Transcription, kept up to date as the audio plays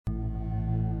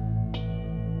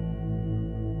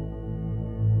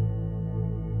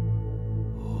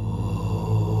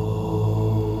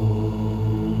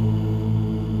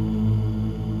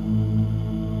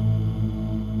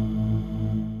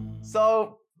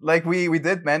So, like we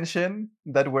did mention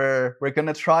that we're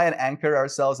gonna try and anchor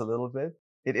ourselves a little bit.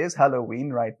 It is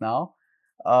Halloween right now.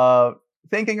 Uh,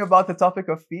 Thinking about the topic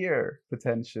of fear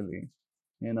potentially.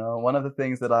 One of the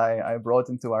things that I brought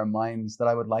into our minds that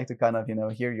I would like to kind of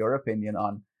hear your opinion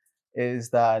on is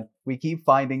that we keep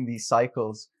finding these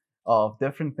cycles of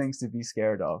different things to be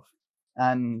scared of.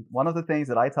 And one of the things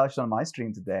that I touched on my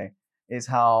stream today is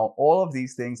how all of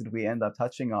these things that we end up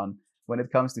touching on when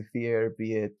it comes to fear, be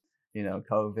it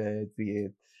COVID, be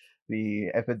it the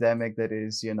epidemic that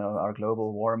is our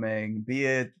global warming, be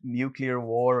it nuclear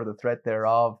war or the threat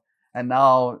thereof, and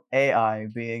now AI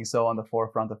being so on the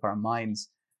forefront of our minds,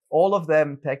 all of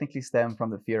them technically stem from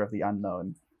the fear of the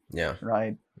unknown, Yeah.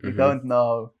 right? We Mm-hmm. don't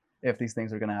know if these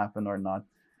things are going to happen or not.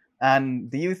 And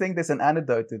do you think there's an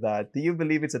antidote to that? Do you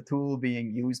believe it's a tool being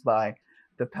used by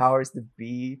the powers that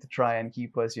be to try and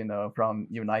keep us, from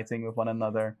uniting with one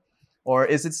another? Or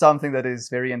is it something that is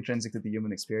very intrinsic to the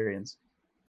human experience?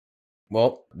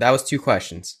 Well, that was two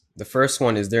questions. The first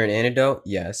one, is there an antidote?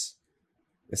 Yes.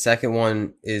 The second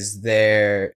one, is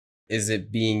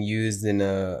it being used in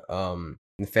a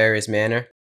nefarious manner?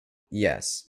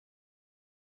 Yes.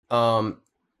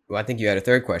 Well, I think you had a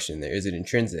third question there. Is it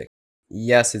intrinsic?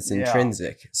 Yes, it's Yeah.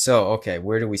 intrinsic. So, okay,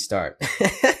 where do we start?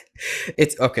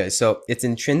 It's okay, so it's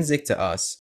intrinsic to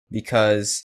us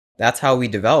because that's how we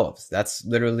developed. That's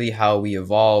literally how we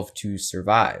evolved to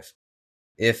survive.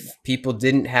 If people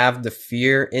didn't have the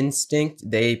fear instinct,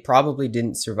 they probably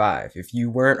didn't survive. If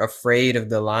you weren't afraid of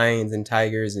the lions and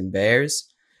tigers and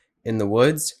bears in the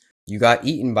woods, you got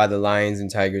eaten by the lions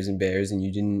and tigers and bears and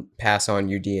you didn't pass on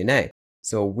your DNA.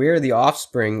 So we're the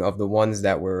offspring of the ones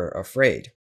that were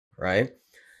afraid, right?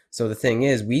 So the thing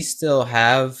is, we still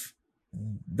have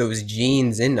those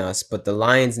genes in us, but the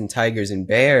lions and tigers and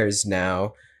bears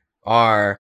now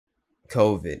are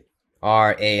COVID,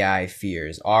 our AI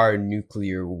fears, our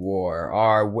nuclear war,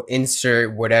 our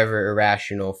insert whatever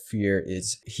irrational fear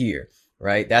is here,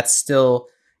 right? That's still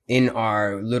in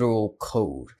our literal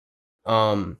code.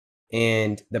 Um,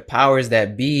 and the powers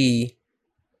that be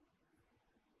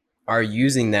are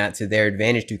using that to their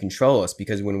advantage to control us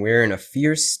because when we're in a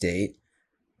fear state,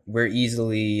 we're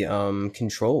easily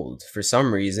controlled for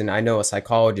some reason. I know a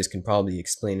psychologist can probably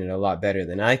explain it a lot better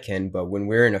than I can, but when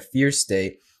we're in a fear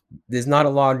state, there's not a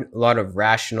lot of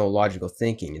rational, logical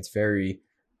thinking. It's very,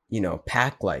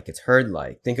 pack like, it's herd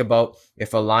like. Think about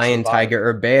if a lion, Survive. tiger,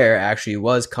 or bear actually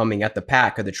was coming at the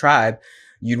pack or the tribe,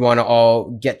 you'd want to all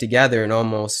get together and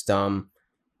almost, how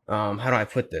do I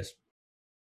put this?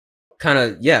 Kind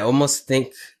of, yeah, almost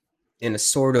think in a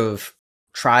sort of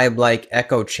tribe like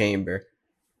echo chamber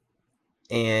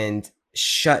and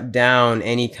shut down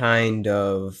any kind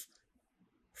of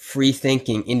free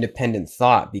thinking, independent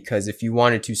thought. Because if you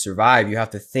wanted to survive, you have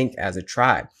to think as a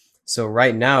tribe. So,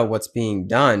 right now, what's being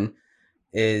done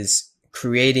is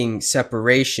creating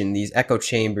separation, these echo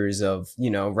chambers of,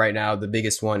 right now, the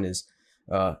biggest one is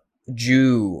uh,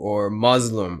 Jew or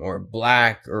Muslim or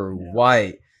black or Yeah.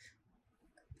 white.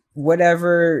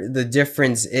 Whatever the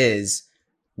difference is,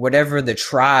 whatever the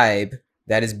tribe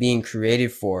that is being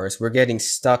created for us, we're getting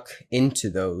stuck into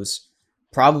those,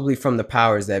 probably from the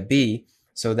powers that be,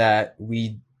 so that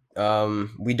we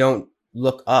don't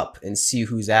look up and see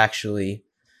who's actually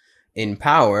in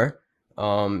power,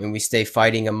 and we stay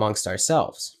fighting amongst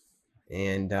ourselves.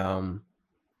 And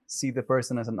See the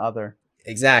person as an other.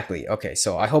 exactly. Okay,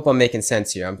 so I hope I'm making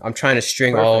sense here. I'm trying to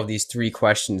string all of Perfect. these three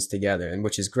questions together, and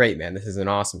which is great, man. This is an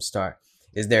awesome start.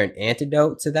 Is there an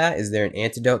antidote to that? Is there an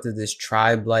antidote to this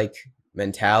tribe like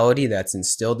mentality that's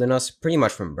instilled in us pretty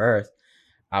much from birth?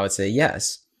 I would say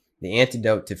yes. The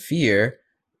antidote to fear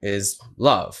is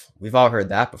love. We've all heard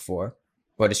that before,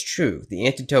 but it's true. The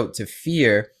antidote to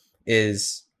fear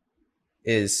is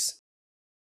is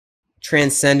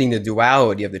transcending the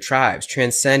duality of the tribes,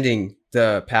 transcending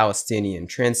the Palestinian,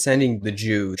 transcending the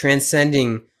Jew,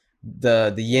 transcending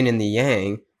the yin and the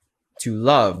yang to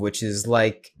love, which is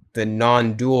like the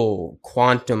non-dual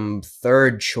quantum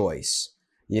third choice.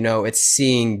 It's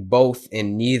seeing both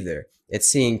and neither. It's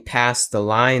seeing past the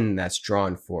line that's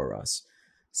drawn for us.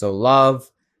 So love,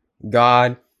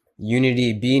 God,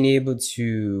 unity, being able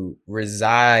to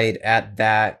reside at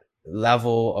that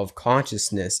level of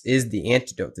consciousness is the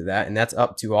antidote to that. And that's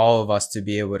up to all of us to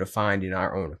be able to find in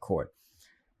our own accord.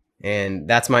 And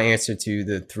that's my answer to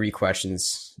the three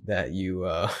questions that you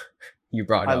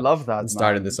brought I up love and that,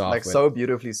 started man. this off Like with. so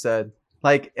beautifully said.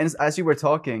 Like as you were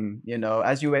talking,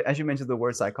 as you mentioned the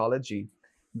word psychology,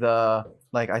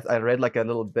 I read like a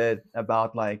little bit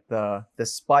about like the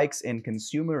spikes in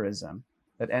consumerism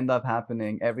that end up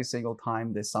happening every single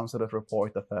time there's some sort of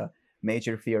report of a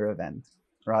major fear event.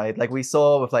 right? Like we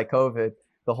saw with like COVID,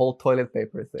 the whole toilet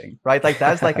paper thing, right? Like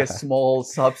that's like a small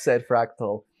subset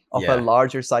fractal of a Yeah.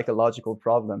 larger psychological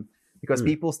problem because Hmm.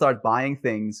 people start buying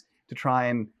things to try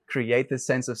and create this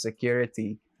sense of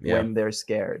security Yeah. when they're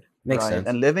scared, Makes right? sense.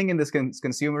 And living in this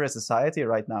consumerist society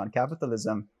right now in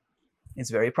capitalism, it's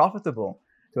very profitable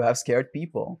to have scared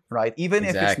people, right? Even if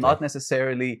it's Exactly. not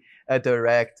necessarily a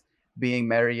direct being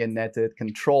marionetted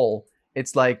control,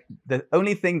 it's like the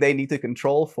only thing they need to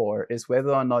control for is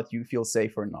whether or not you feel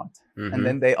safe or not. And Mm-hmm.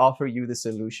 then they offer you the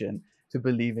solution to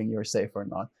believing you're safe or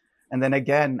not. And then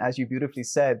again, as you beautifully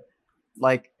said,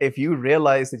 like if you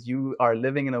realize that you are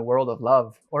living in a world of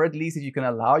love, or at least if you can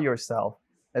allow yourself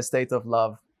a state of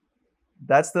love,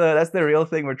 that's the real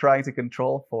thing we're trying to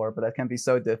control for, but that can be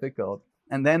so difficult.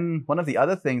 And then one of the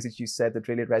other things that you said that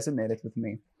really resonated with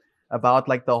me about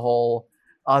like the whole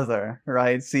other,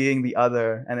 right? Seeing the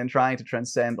other and then trying to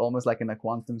transcend almost like in a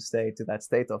quantum state to that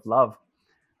state of love.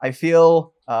 I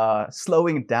feel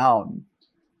slowing down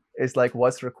is like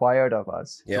what's required of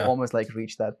us to Yeah. almost like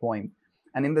reach that point.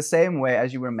 And in the same way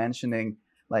as you were mentioning,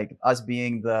 like us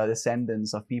being the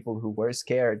descendants of people who were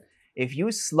scared, if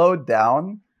you slowed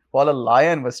down while a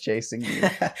lion was chasing you,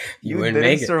 You you wouldn't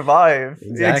didn't make it. survive.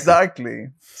 Exactly. Exactly.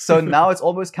 So now it's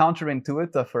almost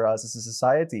counterintuitive for us as a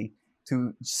society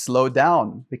to slow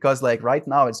down because like right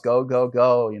now it's go go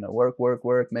go, work work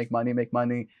work, make money,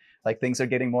 like things are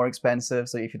getting more expensive,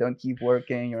 so if you don't keep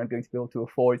working you're not going to be able to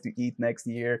afford to eat next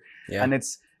year. Yeah. And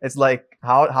it's like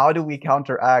how do we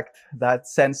counteract that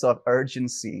sense of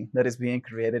urgency that is being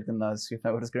created in us, with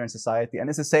this current society? And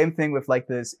it's the same thing with like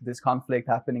this conflict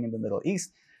happening in the Middle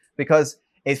East, because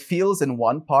it feels in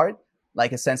one part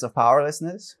like a sense of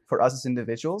powerlessness for us as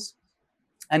individuals,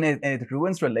 and it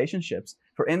ruins relationships.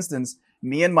 For instance,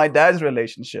 me and my dad's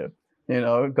relationship,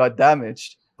 got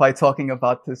damaged by talking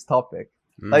about this topic.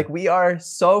 Mm. Like we are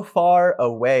so far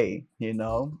away,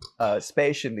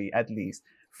 spatially at least,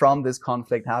 from this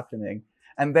conflict happening,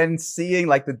 and then seeing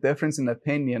like the difference in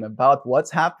opinion about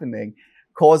what's happening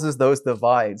causes those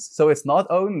divides. So it's not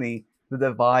only the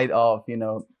divide of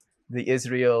the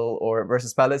Israel or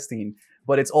versus Palestine,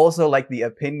 but it's also like the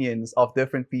opinions of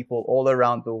different people all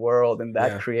around the world, and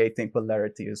that Yeah. creating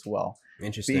polarity as well. Being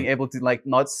Interesting. able to like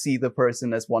not see the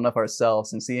person as one of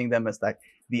ourselves and seeing them as like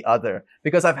the other,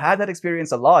 because I've had that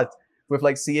experience a lot with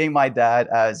like seeing my dad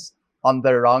as on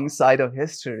the wrong side of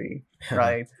history,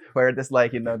 right? Where there's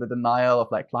like the denial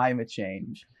of like climate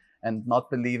change and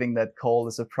not believing that coal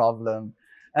is a problem,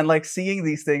 and like seeing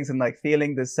these things and like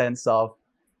feeling this sense of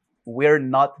we're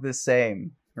not the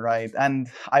same, right? And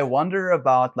I wonder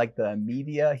about like the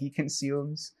media he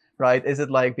consumes, right? Is it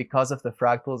like because of the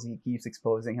fractals he keeps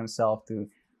exposing himself to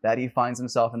that he finds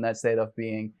himself in that state of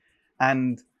being?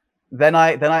 And then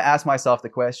I ask myself the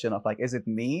question of like, is it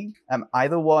me? Am I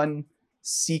the one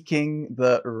seeking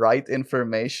the right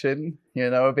information?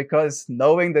 Because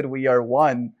knowing that we are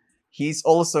one, he's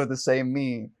also the same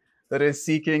me that is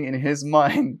seeking in his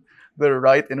mind the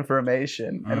right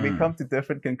information, and we Mm. come to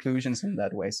different conclusions in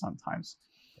that way sometimes.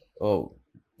 Oh,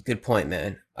 good point,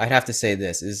 man. I'd have to say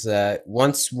this is that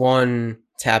once one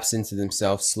taps into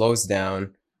themselves, slows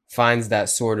down, finds that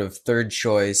sort of third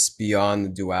choice beyond the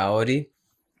duality,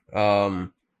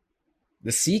 um,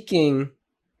 the seeking,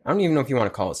 I don't even know if you want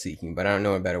to call it seeking, but I don't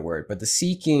know a better word, but the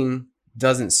seeking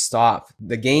doesn't stop.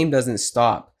 The game doesn't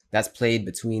stop that's played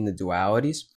between the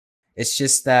dualities. It's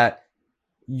just that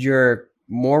your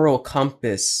moral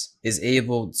compass is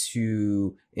able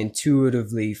to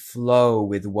intuitively flow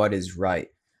with what is right.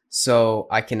 So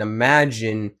I can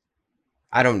imagine,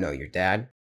 I don't know your dad,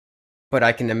 but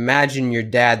I can imagine your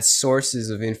dad's sources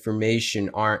of information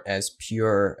aren't as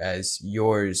pure as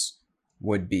yours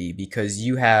would be because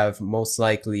you have most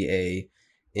likely a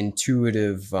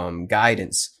intuitive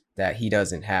guidance that he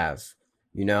doesn't have,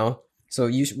 you know? So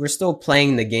we're still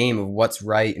playing the game of what's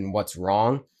right and what's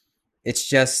wrong. It's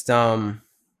just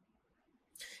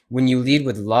when you lead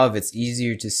with love, it's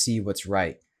easier to see what's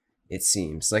right. It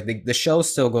seems like the show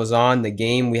still goes on. The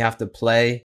game we have to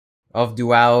play of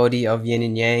duality, of yin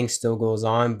and yang, still goes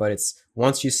on. But it's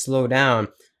once you slow down,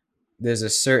 there's a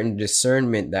certain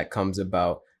discernment that comes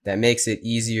about that makes it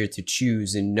easier to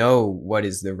choose and know what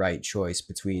is the right choice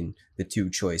between the two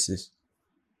choices.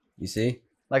 You see?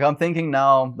 Like I'm thinking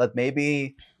now that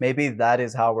maybe that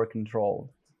is how we're controlled.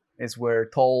 Is we're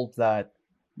told that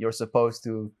you're supposed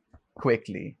to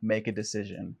quickly make a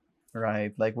decision,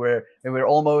 right? Like we're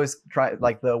almost try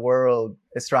like the world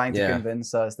is trying to Yeah.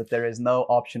 convince us that there is no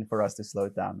option for us to slow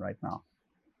down right now,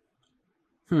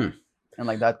 Hmm. and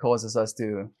like that causes us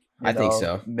to I think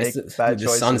so. It's make bad the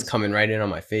sun's choices. coming right in on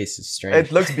my face. It's It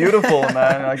strange. looks beautiful,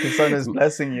 man. Like the sun is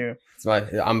blessing you. It's why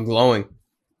I'm glowing.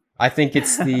 I think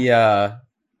it's the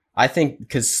I think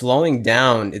because slowing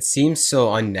down, it seems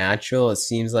so unnatural. It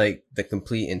seems like the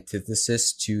complete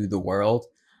antithesis to the world.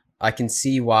 I can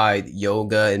see why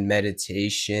yoga and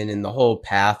meditation and the whole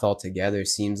path altogether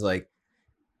seems like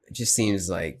it just seems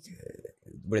like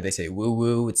what do they say, woo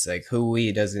woo. It's like hooey.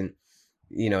 It doesn't,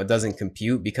 it doesn't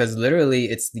compute because literally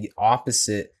it's the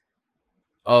opposite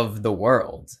of the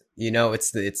world.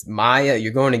 It's Maya.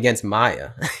 You're going against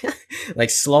Maya.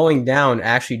 Like slowing down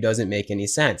actually doesn't make any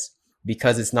sense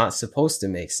because it's not supposed to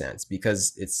make sense because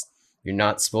you're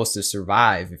not supposed to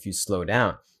survive if you slow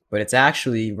down. But it's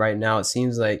actually right now it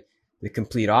seems like the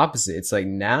complete opposite. It's like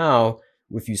now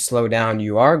if you slow down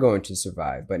you are going to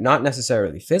survive, but not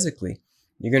necessarily physically.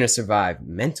 You're going to survive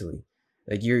mentally.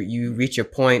 Like you reach a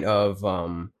point of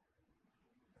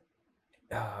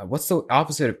what's the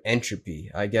opposite of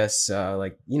entropy? I guess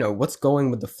like what's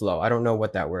going with the flow. I don't know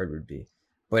what that word would be,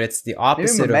 but it's the Maybe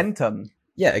opposite of momentum.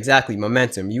 yeah, exactly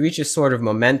momentum. You reach a sort of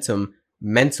momentum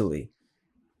mentally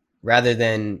rather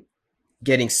than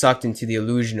getting sucked into the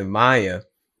illusion of Maya,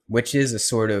 which is a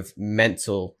sort of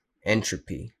mental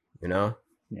entropy. You know?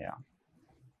 Yeah.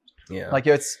 Yeah. Like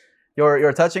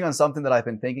you're touching on something that I've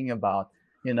been thinking about,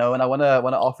 and I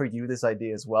wanna offer you this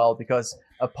idea as well because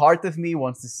a part of me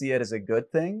wants to see it as a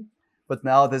good thing, but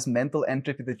now this mental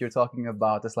entropy that you're talking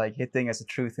about is like hitting as a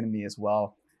truth in me as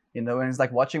well. And it's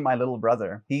like watching my little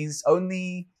brother. He's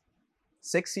only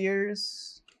 6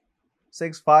 years,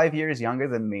 5 years younger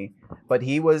than me, but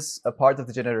he was a part of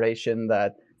the generation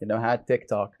that had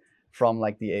TikTok from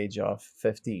like the age of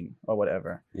 15 or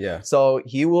whatever. Yeah. So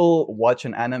he will watch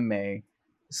an anime,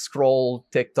 scroll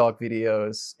TikTok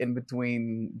videos in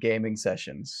between gaming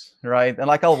sessions, right? And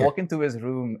like I'll walk into his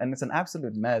room and it's an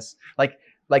absolute mess.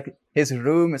 Like his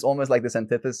room is almost like this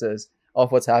antithesis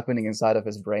of what's happening inside of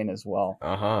his brain as well.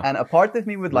 Uh huh. And a part of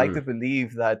me would like to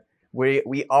believe that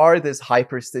we are this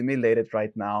hyper stimulated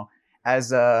right now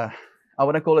as a, I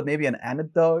want to call it maybe an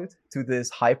antidote to this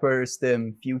hyper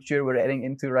stim future we're heading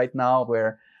into right now,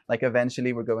 where like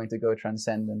eventually we're going to go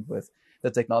transcendent with the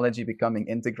technology becoming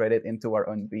integrated into our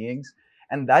own beings.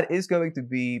 And that is going to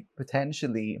be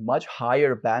potentially much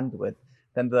higher bandwidth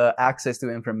than the access to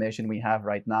information we have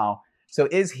right now. So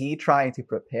is he trying to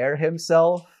prepare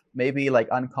himself, maybe like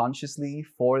unconsciously,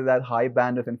 for that high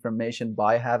band of information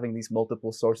by having these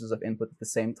multiple sources of input at the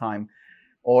same time?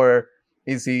 Or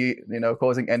is he,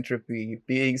 causing entropy,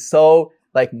 being so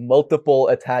like multiple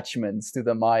attachments to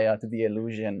the Maya, to the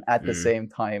illusion at the Mm. same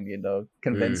time, Mm.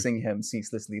 convincing him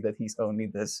ceaselessly that he's only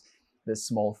this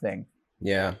small thing.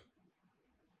 Yeah.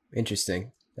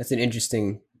 Interesting. That's an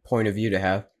interesting point of view to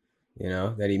have.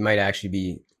 That he might actually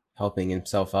be helping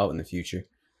himself out in the future.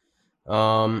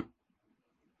 Um,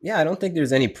 yeah, I don't think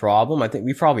there's any problem. I think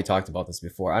we probably talked about this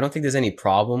before. I don't think there's any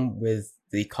problem with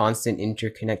the constant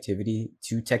interconnectivity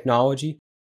to technology.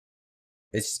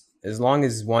 It's as long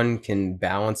as one can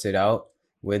balance it out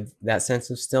with that sense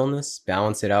of stillness,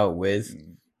 balance it out with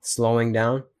Mm. slowing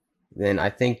down, then I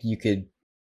think you could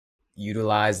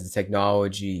utilize the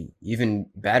technology even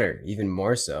better, even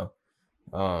more so,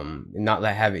 and not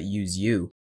let have it use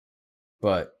you.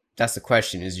 But that's the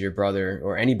question: is your brother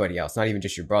or anybody else, not even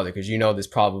just your brother, because there's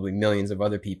probably millions of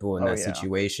other people in Oh that yeah.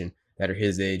 situation that are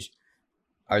his age.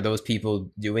 Are those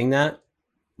people doing that?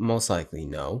 Most likely,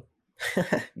 no.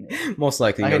 Yeah. Most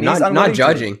likely, I no. mean, he's Not unwilling to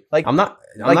judging. like I'm not.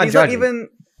 I'm like not judging.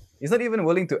 he's not even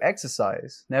willing to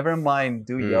exercise. Never mind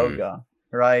do Mm, yoga,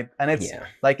 right? And it's yeah.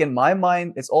 like in my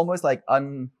mind, it's almost like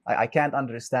I can't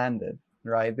understand it,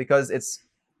 right? Because it's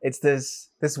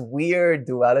this weird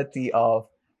duality of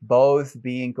both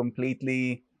being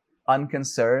completely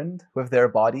unconcerned with their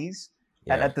bodies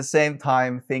and Yeah. at the same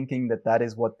time thinking that that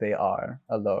is what they are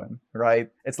alone,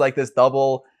 right? It's like this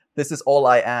double, this is all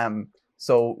I am,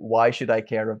 so why should I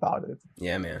care about it?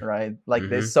 Yeah, man. Right? Like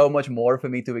Mm-hmm. there's so much more for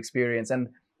me to experience. And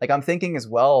like I'm thinking as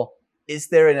well, is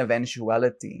there an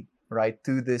eventuality, right,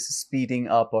 to this speeding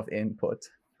up of input,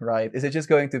 right? Is it just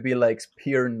going to be like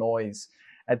pure noise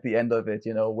at the end of it?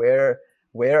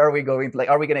 Where are we going to, like,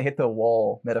 are we going to hit the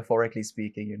wall, metaphorically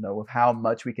speaking, with how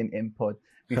much we can input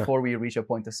before we reach a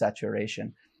point of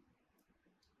saturation?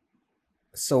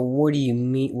 So what do you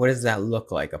mean? What does that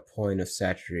look like? A point of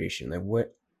saturation? Like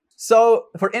what? So,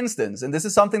 for instance, and this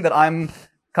is something that I'm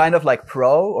kind of like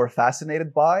pro or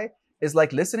fascinated by, is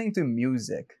like listening to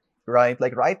music, right?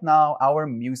 Like right now, our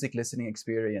music listening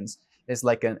experience is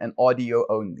like an audio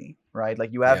only, right?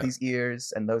 Like you have Yeah. these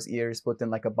ears, and those ears put in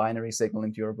like a binary signal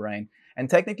into your brain. And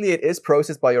technically, it is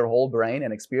processed by your whole brain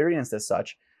and experienced as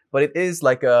such, but it is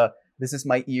like this is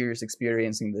my ears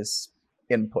experiencing this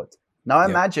input. Now Yep.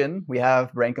 imagine we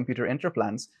have brain computer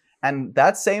interplants And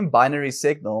that same binary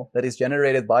signal that is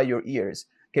generated by your ears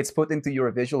gets put into your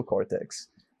visual cortex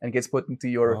and gets put into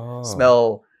your Oh,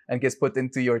 smell and gets put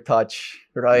into your touch,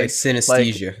 like right? Like,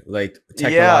 synesthesia, like yeah,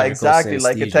 technological exactly,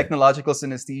 like a synesthesia. technological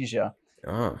synesthesia.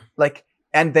 Oh, Like,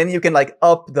 and then you can like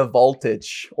up the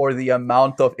voltage or the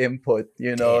amount of input,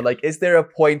 damn. like, is there a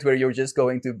point where you're just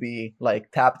going to be like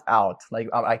tapped out, like,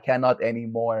 I cannot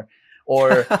anymore,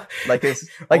 or like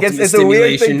Ultimate it's a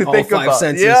weird thing stimulation, to all think five about.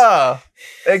 senses. Yeah,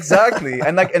 exactly.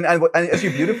 And like, and as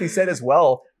you beautifully said as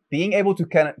well, being able to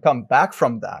come back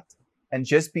from that and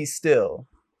just be still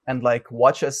and like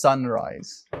watch a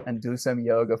sunrise and do some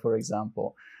yoga, for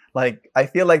example, like, I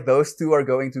feel like those two are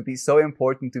going to be so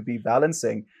important to be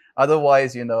balancing.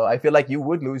 Otherwise, I feel like you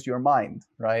would lose your mind,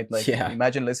 right? Like, Yeah.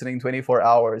 imagine listening 24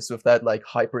 hours with that like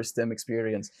hyper stim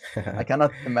experience. I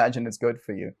cannot imagine it's good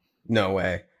for you. No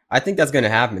way. I think that's going to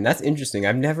happen. That's interesting.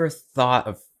 I've never thought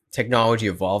of technology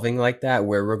evolving like that,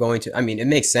 where we're going to, I mean, it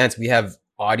makes sense. We have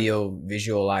audio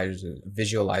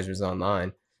visualizers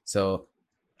online. So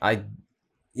I,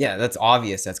 yeah, that's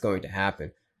obvious that's going to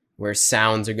happen, where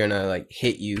sounds are going to like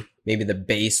hit you. Maybe the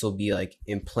bass will be like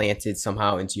implanted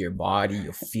somehow into your body.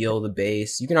 You'll feel the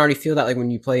bass. You can already feel that like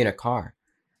when you play in a car.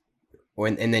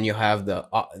 And then you'll have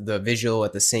the visual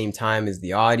at the same time as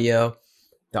the audio.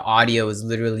 The audio is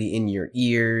literally in your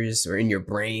ears or in your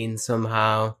brain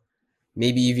somehow.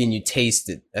 Maybe even you taste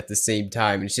it at the same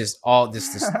time. It's just all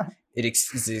just this.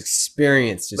 It's an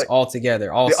experience, just Like, all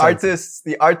together, all the senses.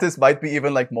 artist might be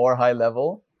even like more high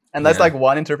level, and that's Yeah. like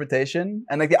one interpretation.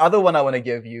 And like the other one I want to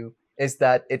give you is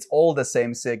that it's all the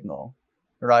same signal,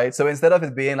 right? So instead of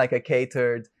it being like a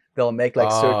catered, they'll make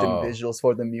like certain Oh, visuals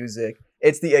for the music,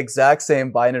 it's the exact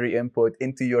same binary input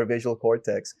into your visual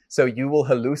cortex, so you will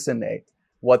hallucinate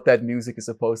what that music is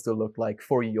supposed to look like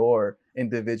for your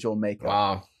individual makeup.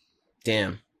 wow,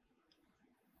 damn.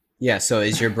 Yeah. So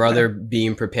is your brother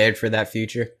being prepared for that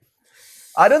future?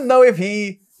 I don't know if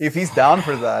he's down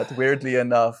for that. Weirdly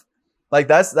enough, like,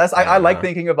 that's I I don't like know.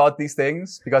 thinking about these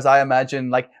things because I imagine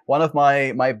like one of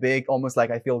my big, almost like,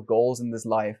 I feel, goals in this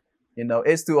life,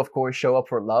 is to, of course, show up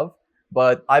for love.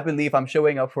 But I believe I'm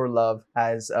showing up for love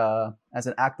as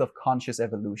an act of conscious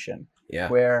evolution, Yeah.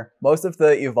 where most of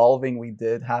the evolving we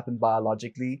did happened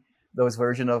biologically. Those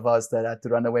version of us that had to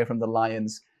run away from the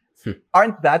lions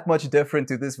aren't that much different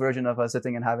to this version of us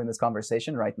sitting and having this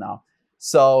conversation right now.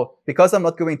 So, because I'm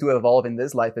not going to evolve in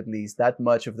this life, at least, that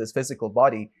much of this physical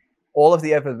body, all of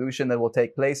the evolution that will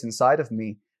take place inside of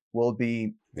me will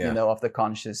be, Yeah. of the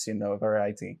conscious,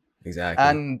 variety. Exactly.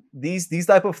 And these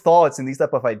type of thoughts and these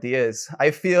type of ideas, I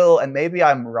feel, and maybe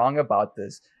I'm wrong about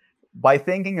this, by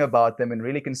thinking about them and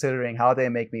really considering how they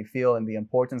make me feel and the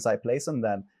importance I place on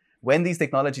them, when these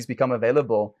technologies become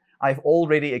available, I've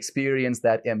already experienced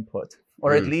that input,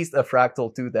 or at Mm. least a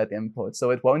fractal to that input. So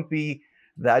it won't be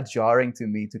that jarring to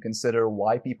me to consider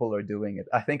why people are doing it.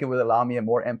 I think it will allow me a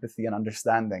more empathy and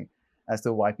understanding as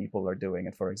to why people are doing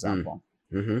it, for Mm. example.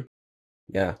 Mm-hmm.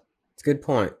 Yeah. It's a good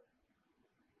point.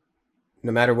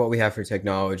 No matter what we have for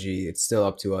technology, it's still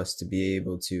up to us to be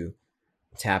able to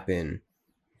tap in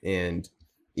and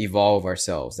evolve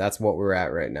ourselves. That's what we're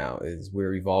at right now, is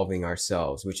we're evolving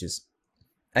ourselves, which is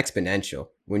exponential.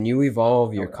 When you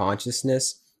evolve your Oh, yeah.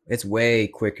 consciousness, it's way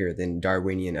quicker than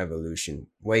Darwinian evolution,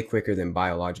 way quicker than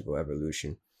biological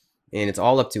evolution. And it's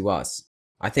all up to us.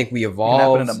 I think we It can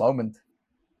happen in a evolved. moment.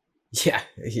 Yeah,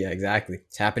 yeah, exactly.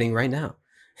 It's happening right now.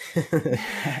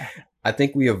 I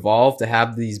think we evolved to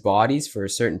have these bodies for a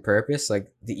certain purpose.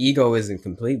 Like the ego isn't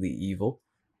completely evil.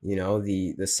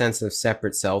 The sense of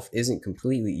separate self isn't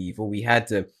completely evil. We had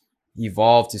to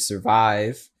evolve to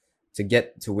survive to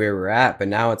get to where we're at. But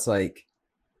now it's like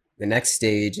the next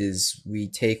stage is we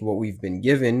take what we've been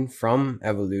given from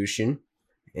evolution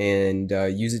and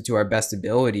use it to our best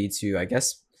ability to, I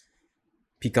guess,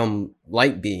 become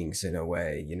light beings in a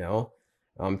way,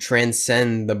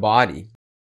 transcend the body.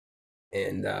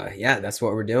 And yeah, that's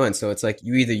what we're doing. So it's like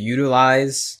you either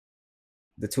utilize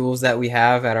the tools that we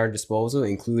have at our disposal,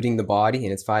 including the body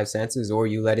and its five senses, or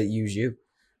you let it use you.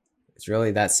 It's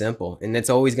really that simple. And it's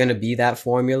always going to be that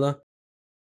formula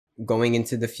going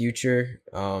into the future,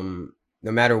 no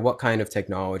matter what kind of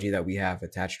technology that we have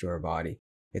attached to our body.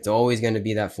 It's always going to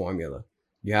be that formula.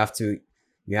 You have to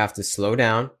you have to slow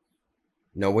down,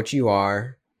 know what you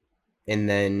are, and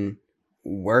then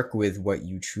work with what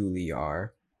you truly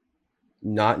are,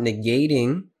 not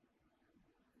negating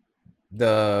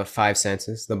the five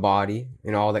senses, the body,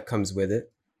 and all that comes with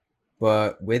it.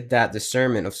 But with that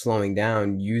discernment of slowing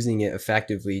down, using it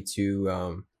effectively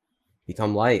to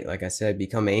become light, like I said,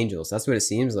 become angels. That's what it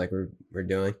seems like we're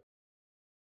doing.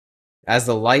 As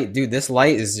the light, dude, this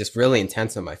light is just really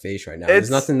intense on my face right now. There's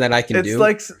It's nothing that I can it's do.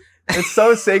 like it's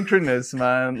so synchronous,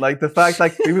 man. Like the fact,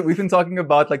 like we've been talking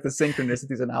about like the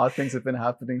synchronicities and how things have been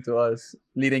happening to us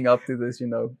leading up to this,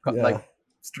 like Yeah.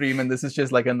 stream, and this is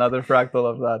just like another fractal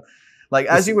of that. Like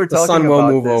as This, you were the talking sun will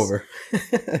about move this, over.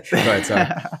 Go ahead,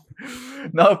 sorry.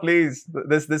 no, please,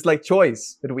 this like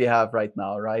choice that we have right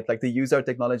now, right? Like to use our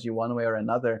technology one way or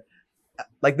another.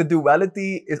 Like the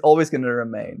duality is always going to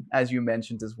remain, as you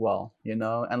mentioned as well,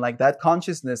 and like that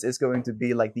consciousness is going to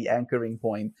be like the anchoring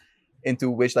point into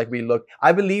which like we look.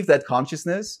 I believe that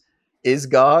consciousness is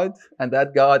God and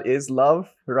that God is love,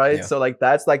 right? Yeah. So like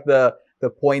that's like the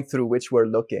point through which we're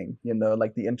looking,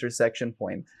 like the intersection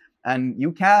point. And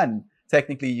you can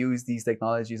technically use these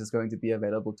technologies that's going to be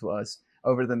available to us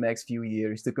over the next few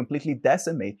years to completely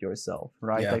decimate yourself,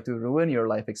 right? Yeah. Like to ruin your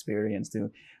life experience, to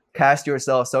cast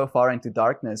yourself so far into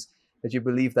darkness that you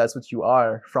believe that's what you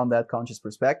are from that conscious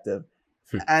perspective.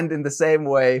 And in the same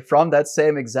way, from that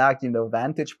same exact,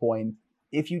 vantage point,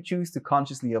 if you choose to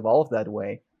consciously evolve that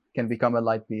way, can become a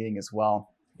light being as well.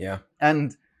 Yeah.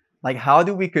 And like, how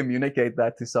do we communicate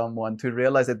that to someone to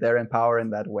realize that they're empowered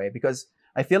in that way? Because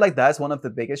I feel like that's one of the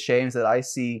biggest shames that I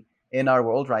see in our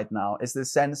world right now is the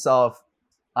sense of,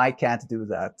 I can't do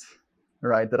that,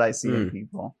 right? That I see in Mm,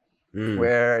 people, mm.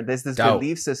 where there's this Doubt.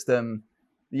 belief system.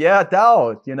 Yeah,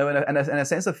 doubt, and a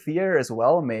sense of fear as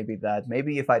well. Maybe that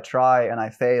maybe if I try and I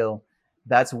fail,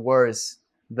 that's worse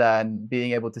than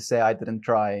being able to say I didn't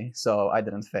try, so I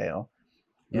didn't fail.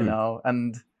 Mm,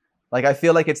 And like I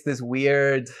feel like it's this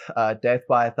weird death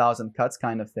by a thousand cuts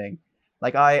kind of thing.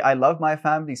 Like I love my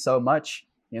family so much,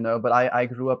 but I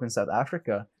grew up in South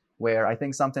Africa, where I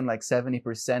think something like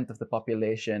 70% of the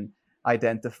population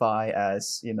identify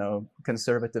as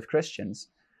conservative Christians.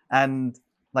 And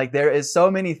like there is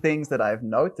so many things that I've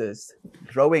noticed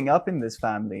growing up in this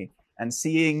family and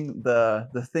seeing the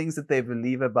things that they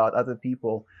believe about other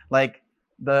people. Like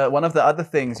the one of the other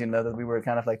things that we were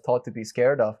kind of like taught to be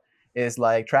scared of is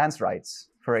like trans rights,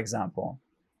 for example,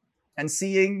 and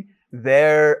seeing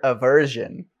their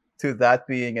aversion to that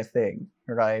being a thing,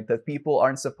 right? That people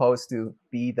aren't supposed to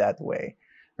be that way,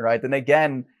 right? And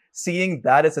again, seeing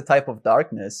that as a type of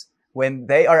darkness when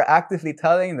they are actively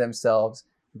telling themselves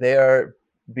they are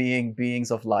being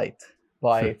beings of light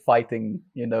by fighting,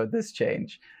 this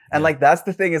change. And yeah. like that's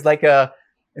the thing, is like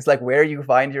it's like where you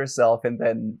find yourself and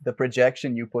then the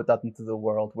projection you put out into the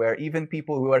world, where even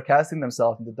people who are casting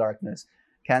themselves into darkness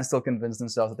can still convince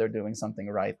themselves that they're doing something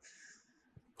right.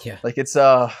 Yeah. Like it's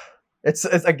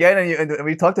again, and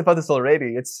we talked about this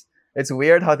already. It's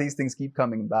weird how these things keep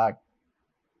coming back.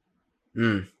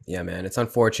 Yeah, man. It's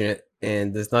unfortunate.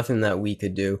 And there's nothing that we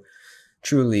could do.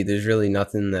 Truly, there's really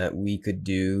nothing that we could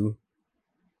do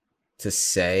to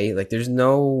say. Like, there's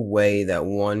no way that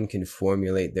one can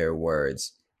formulate their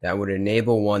words that would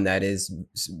enable one that is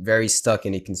very stuck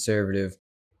in a conservative,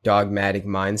 dogmatic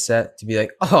mindset to be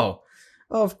like, oh,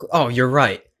 you're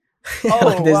right. Like,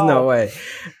 Oh there's no wow! way.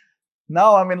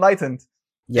 Now I'm enlightened.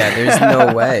 Yeah, there's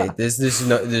no way.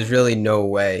 There's really no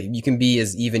way. You can be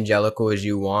as evangelical as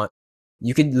you want.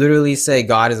 You could literally say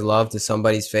God is love to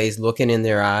somebody's face, looking in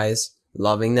their eyes,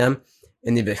 loving them,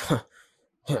 and they'd be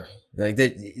like, like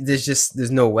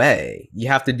there's no way. You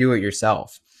have to do it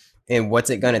yourself. And what's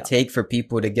it gonna Yeah. take for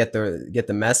people to get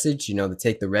the message? To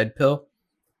take the red pill.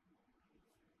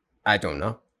 I don't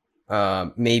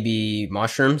know. Maybe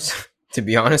mushrooms. To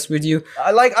be honest with you,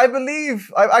 I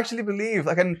actually believe,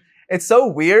 like, and it's so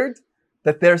weird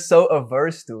that they're so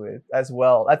averse to it as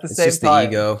well at the it's same just the time.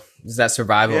 ego. It's that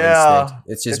survival instinct. Yeah,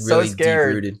 It's just it's so really deep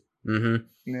scared. rooted.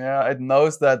 Mm-hmm. Yeah, it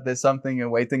knows that there's something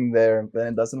waiting there, but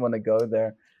it doesn't want to go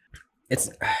there. It's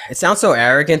it sounds so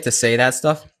arrogant to say that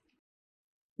stuff.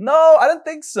 No, I don't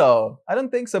think so. I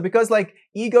don't think so, because like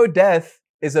ego death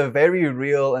is a very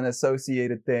real and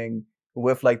associated thing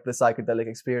with like the psychedelic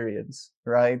experience,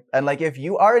 right? And like if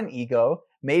you are an ego,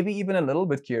 maybe even a little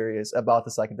bit curious about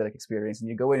the psychedelic experience, and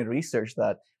you go in and research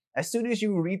that, as soon as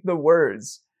you read the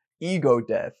words ego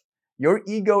death, your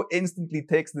ego instantly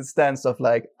takes the stance of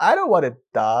like, I don't want to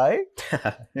die.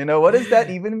 What does that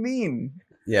even mean?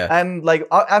 Yeah, And like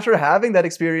after having that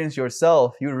experience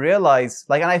yourself, you realize,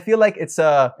 like, and I feel like it's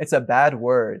a bad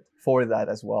word for that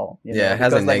as well, yeah, it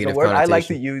has a because like the negative word I like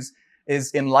to connotation. use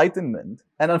is enlightenment,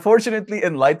 and unfortunately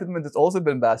enlightenment has also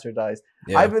been bastardized.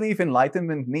 I Yeah, believe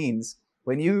enlightenment means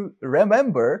when you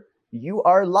remember you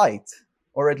are light,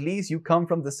 or at least you come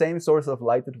from the same source of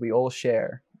light that we all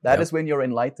share. That is yep, when you're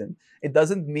enlightened. It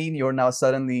doesn't mean you're now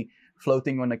suddenly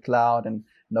floating on a cloud and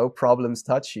no problems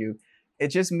touch you. It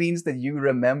just means that you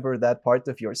remember that part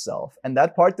of yourself. And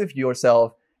that part of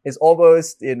yourself is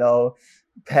almost,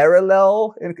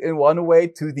 parallel in one way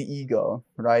to the ego,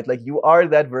 right? Like you are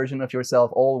that version of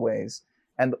yourself always,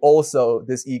 and also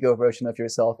this ego version of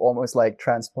yourself almost like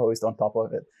transposed on top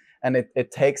of it. And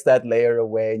it takes that layer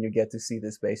away and you get to see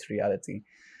this base reality.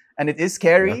 And it is Yeah.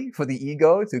 scary for the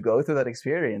ego to go through that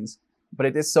experience, but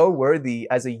it is so worthy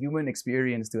as a human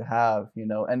experience to have, you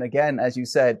know. And again, as you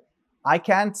said, I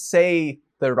can't say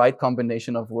the right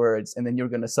combination of words and then you're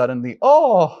going to suddenly,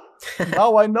 oh,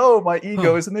 now I know my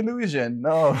ego is an illusion.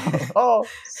 No. Oh,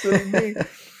 silly me.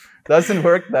 Doesn't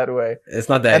work that way. It's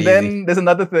not that And easy. then there's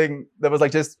another thing that was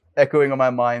like just echoing on my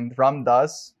mind. Ram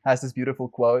Dass has this beautiful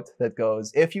quote that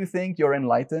goes, if you think you're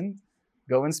enlightened,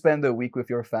 go and spend a week with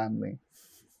your family.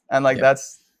 And like Yeah.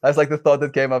 that's like the thought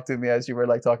that came up to me as you were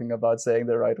like talking about saying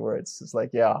the right words. It's like,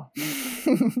 yeah.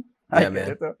 I Yeah, get man.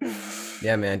 it though.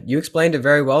 Yeah, man. You explained it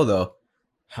very well, though.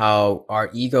 How our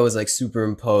ego is like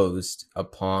superimposed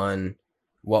upon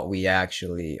what we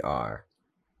actually are.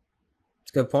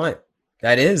 It's a good point.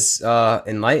 That is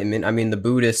enlightenment. I mean, the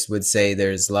Buddhists would say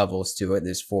there's levels to it.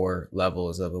 There's 4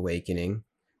 levels of awakening,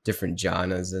 different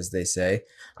jhanas, as they say.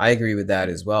 I agree with that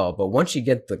as well. But once you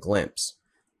get the glimpse,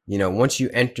 once you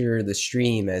enter the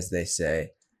stream, as they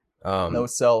say, No um,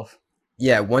 self.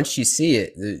 yeah, once you see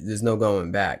it, there's no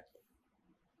going back.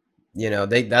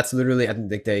 That's literally, I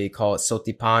think they call it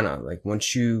sotipana.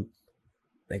 Once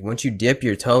you dip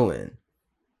your toe in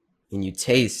and you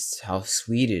taste how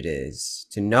sweet it is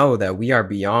to know that we are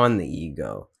beyond the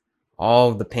ego,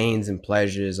 all the pains and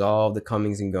pleasures, all the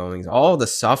comings and goings, all the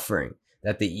suffering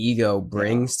that the ego Yeah.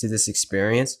 brings to this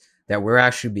experience, that we're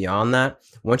actually beyond that.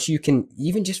 Once you can,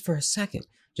 even just for a second,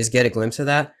 just get a glimpse of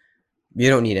that, you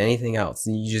don't need anything else.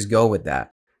 And you just go with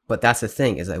that. But that's the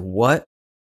thing, is like,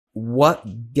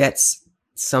 what gets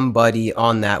somebody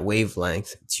on that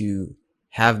wavelength to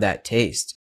have that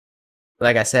taste?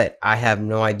 Like I said, I have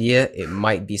no idea. It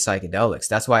might be psychedelics.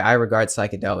 That's why I regard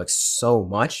psychedelics so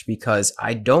much, because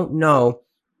I don't know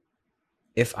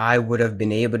if I would have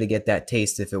been able to get that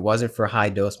taste if it wasn't for high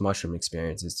dose mushroom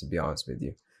experiences, to be honest with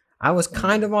you. I was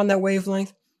kind of on that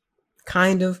wavelength,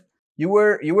 kind of. You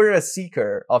were a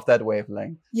seeker of that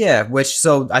wavelength. Yeah,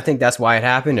 so I think that's why it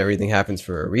happened. Everything happens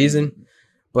for a reason. Mm.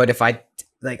 But if I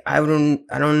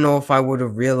don't know if I would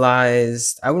have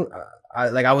realized. I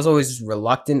was always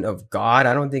reluctant of God.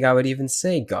 I don't think I would even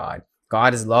say God.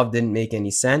 God is love didn't make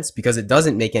any sense, because it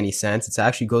doesn't make any sense. It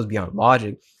actually goes beyond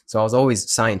logic. So I was always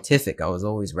scientific. I was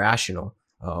always rational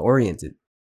oriented.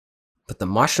 But the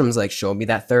mushrooms showed me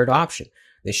that third option.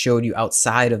 They showed you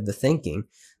outside of the thinking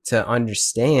to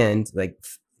understand,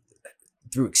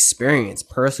 through experience,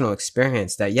 personal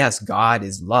experience, that yes, God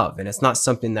is love. And it's not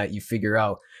something that you figure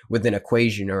out with an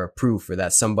equation or a proof, or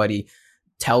that somebody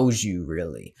tells you,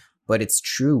 really. But it's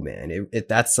true, man.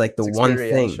 That's like the It's one thing.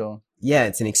 experiential. Yeah,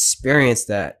 it's an experience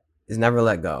that is never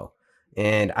let go.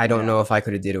 And I don't Yeah. know if I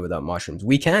could have did it without mushrooms.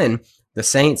 We can. The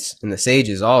saints and the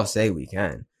sages all say we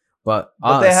can. But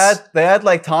But they us, had they had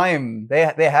like time. They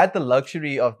had the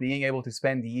luxury of being able to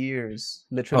spend years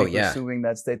oh literally yeah, pursuing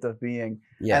that state of being.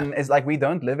 yeah, And it's like we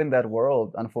don't live in that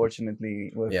world,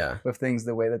 unfortunately, with yeah. with things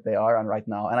the way that they are on right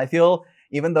now. And I feel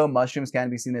even though mushrooms can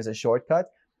be seen as a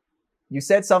shortcut, you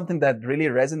said something that really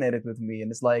resonated with me, and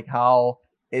it's like how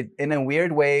it, in a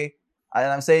weird way, and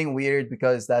I'm saying weird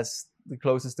because that's the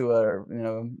closest to a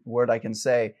word I can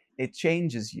say. It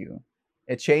changes you.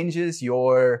 It changes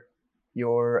your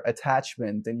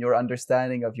attachment and your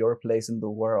understanding of your place in the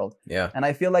world. Yeah. And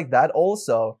I feel like that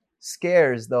also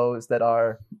scares those that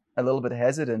are a little bit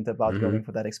hesitant about Mm-hmm. going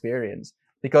for that experience.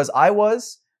 Because I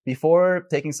was, before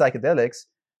taking psychedelics,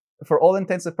 for all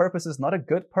intents and purposes, not a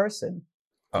good person,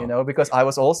 Oh. because I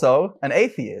was also an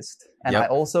atheist. And I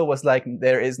Yep. also was like,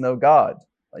 there is no God.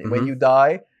 Like, when Mm-hmm. you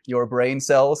die, your brain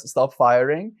cells stop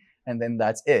firing, and then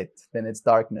that's it. Then it's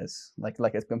darkness, like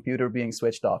a computer being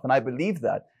switched off. And I believed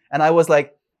that. And I was like,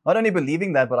 not only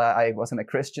believing that, but I was in a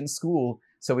Christian school.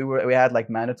 So we had like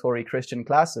mandatory Christian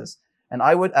classes. And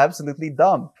I would absolutely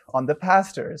dump on the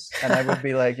pastors. And I would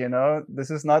be like, this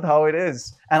is not how it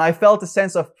is. And I felt a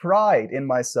sense of pride in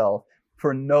myself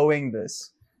for knowing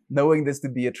this to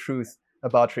be a truth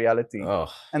about reality. Oh.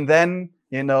 And then,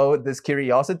 this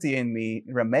curiosity in me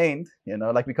remained,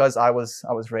 like, because I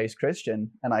was raised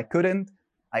Christian, and I couldn't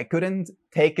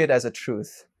take it as a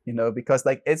truth, because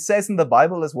like it says in the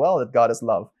Bible as well that God is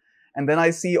love. And then I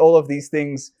see all of these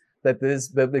things that this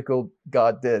biblical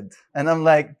God did. And I'm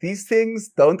like, these things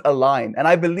don't align. And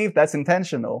I believe that's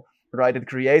intentional, right? It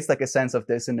creates like a sense of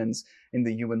dissonance in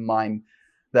the human mind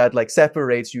that like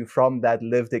separates you from that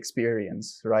lived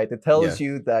experience, right? It Yeah. tells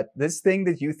you that this thing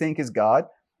that you think is God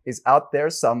is out there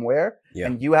somewhere, Yeah.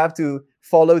 and you have to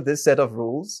follow this set of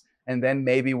rules. and then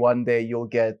maybe one day you'll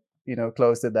get,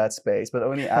 close to that space, but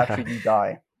only after you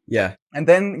die. Yeah. And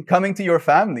then coming to your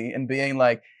family and being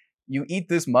like, you eat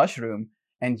this mushroom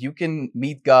and you can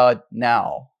meet God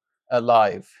now,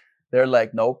 alive. They're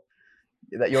like, nope,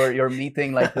 that you're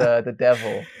meeting like the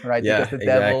devil, right? Because Yeah, the exactly.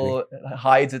 devil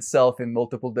hides itself in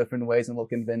multiple different ways and will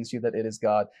convince you that it is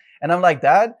God. And I'm like,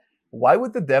 Dad, why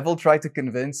would the devil try to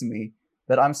convince me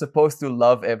that I'm supposed to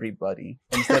love everybody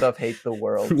instead of hate the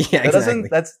world? Yeah, exactly.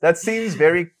 That seems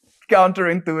very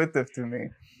counterintuitive to me.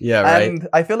 Yeah, right. And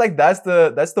I feel like that's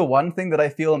the one thing that I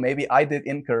feel maybe I did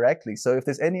incorrectly. So if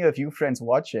there's any of you friends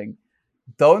watching,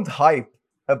 don't hype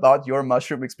about your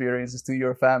mushroom experiences to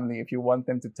your family if you want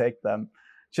them to take them.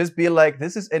 Just be like,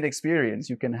 this is an experience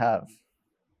you can have.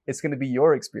 It's going to be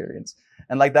your experience.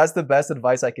 And like, that's the best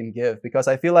advice I can give, because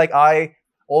I feel like I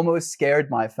almost scared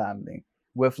my family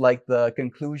with like the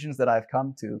conclusions that I've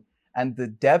come to and the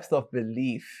depth of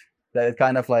belief that it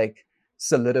kind of like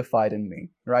solidified in me,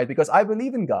 right? Because I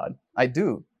believe in God. I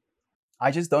do.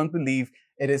 I just don't believe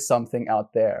it is something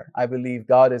out there. I believe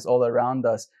God is all around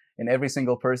us in every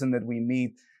single person that we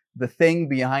meet. The thing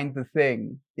behind the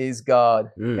thing is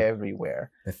God Mm,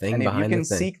 everywhere. the thing And if you behind the can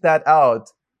thing. seek that out,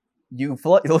 you'll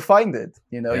find it.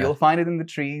 Yeah. You'll find it in the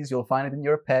trees, you'll find it in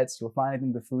your pets, you'll find it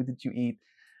in the food that you eat.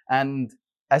 And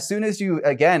as soon as you,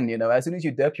 again, as soon as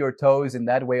you dip your toes in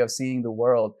that way of seeing the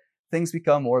world, things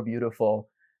become more beautiful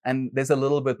and there's a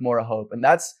little bit more hope. And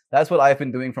that's what I've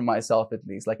been doing for myself, at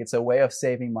least. Like, it's a way of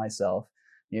saving myself,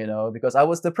 because I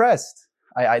was depressed.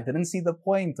 I didn't see the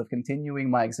point of continuing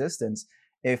my existence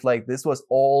if like this was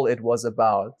all it was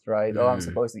about, right? Oh, I'm Mm,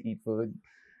 supposed to eat food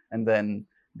and then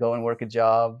go and work a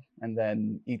job and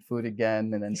then eat food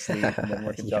again and then sleep and then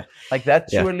work a yeah. job. Like, that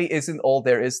Yeah. surely isn't all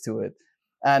there is to it.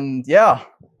 And yeah,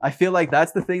 I feel like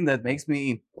that's the thing that makes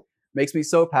me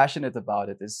so passionate about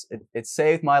it. Is it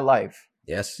saved my life,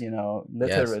 Yes. Yes.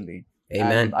 literally. And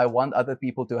Amen. I want other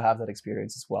people to have that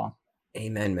experience as well.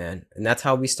 Amen, man. And that's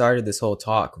how we started this whole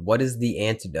talk. What is the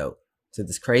antidote to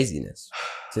this craziness,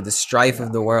 to the strife Yeah.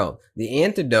 of the world? The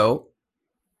antidote,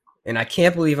 and I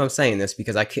can't believe I'm saying this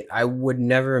because I would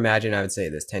never imagine I would say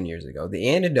this 10 years ago. The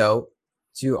antidote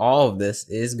to all of this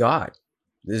is God.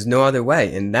 There's no other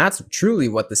way. And that's truly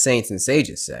what the saints and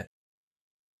sages said.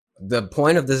 The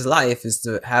point of this life is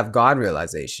to have God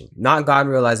realization, not God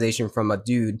realization from a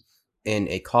dude in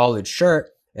a collared shirt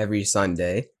every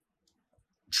Sunday.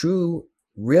 True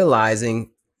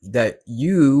realizing that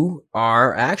you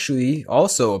are actually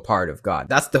also a part of God.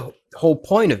 That's the whole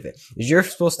point of it. Is you're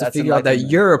supposed to That's figure out that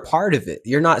enlightenment. you're a part of it.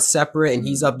 You're not separate and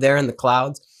he's Mm. up there in the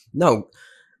clouds. No,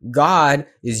 God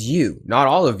is you, not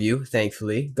all of you,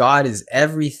 thankfully. God is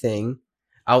everything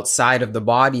outside of the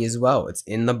body as well. It's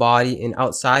in the body and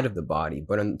outside of the body.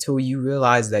 But until you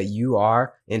realize that you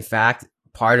are, in fact,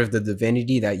 part of the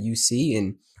divinity that you see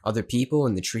in other people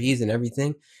and the trees and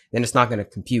everything, then it's not going to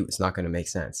compute. It's not going to make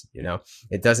sense.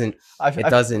 It doesn't, it I've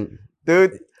doesn't.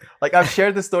 Dude, like, I've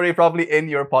shared this story probably in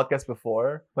your podcast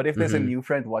before, but if there's a Mm-hmm. new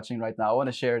friend watching right now, I want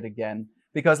to share it again.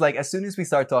 Because like, as soon as we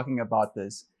start talking about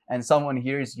this and someone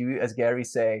hears you, as Gary,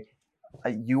 say,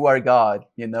 you are God,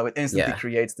 it instantly Yeah.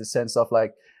 creates the sense of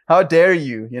like, how dare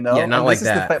you, Yeah, not And like this is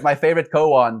that. my favorite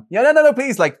koan. Yeah, no,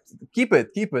 please, like, keep it.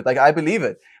 Like, I believe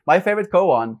it. My favorite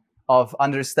koan of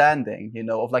understanding,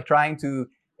 of like trying to,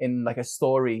 in like a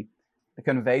story,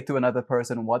 convey to another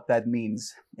person what that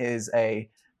means, is a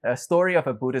story of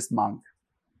a Buddhist monk.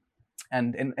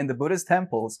 And in the Buddhist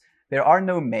temples, there are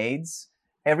no maids.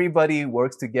 Everybody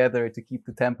works together to keep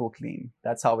the temple clean.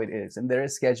 That's how it is. And there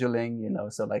is scheduling,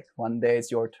 so like one day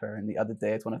it's your turn, the other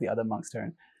day it's one of the other monks'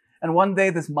 turn. And one day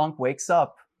this monk wakes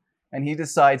up and he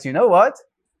decides, you know what?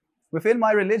 Within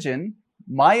my religion,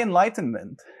 my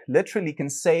enlightenment literally can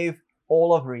save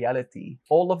all of reality,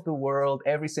 all of the world,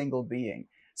 every single being.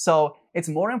 So it's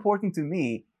more important to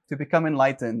me to become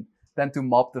enlightened than to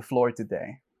mop the floor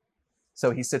today.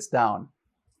 So he sits down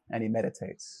and he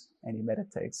meditates and he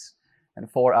meditates. And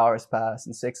 4 hours pass,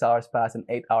 and 6 hours pass, and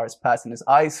 8 hours pass, and his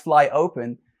eyes fly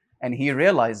open, and he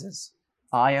realizes,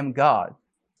 I am God.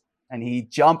 And he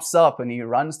jumps up and he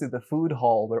runs to the food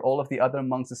hall where all of the other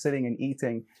monks are sitting and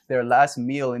eating their last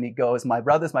meal. And he goes, my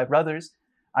brothers,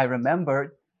 I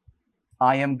remembered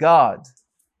I am God.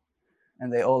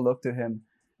 And they all look to him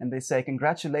and they say,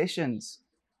 congratulations.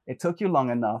 It took you long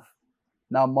enough.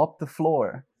 Now mop the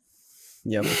floor.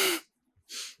 Yep.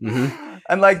 Mm-hmm.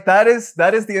 And like, that is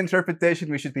the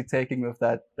interpretation we should be taking with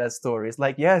that story. It's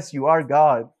like, yes, you are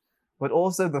God, but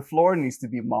also the floor needs to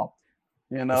be mopped,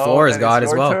 The floor is and it's God as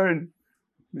your well. turn.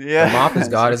 The mop is Yes,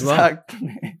 God as well.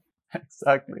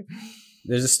 exactly.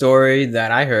 There's a story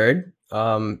that I heard,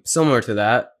 similar to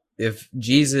that. if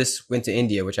Jesus went to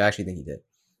India, which I actually think he did,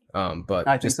 but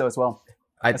I think so as well.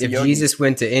 As a if yogi. Jesus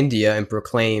went to India and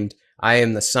proclaimed, "I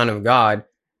am the Son of God,"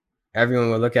 everyone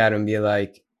would look at him and be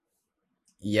like,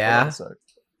 But "Yeah, also.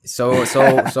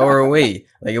 so are we."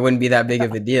 Like it wouldn't be that big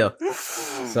of a deal.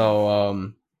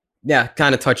 So yeah,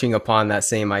 kind of touching upon that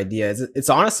same idea. It's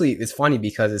honestly it's funny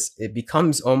because it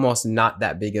becomes almost not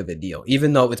that big of a deal,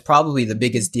 even though it's probably the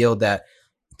biggest deal that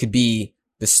could be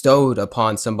bestowed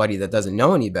upon somebody that doesn't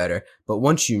know any better. But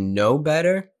once you know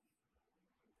better,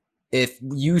 if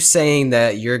you saying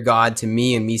that you're God to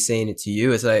me and me saying it to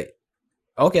you, it's like,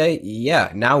 okay,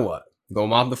 yeah, now what? Go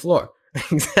mop the floor.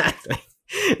 Exactly.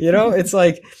 It's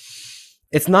like,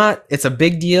 it's a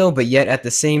big deal, but yet at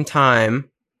the same time,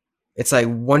 it's like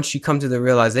once you come to the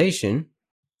realization,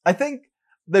 I think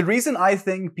the reason I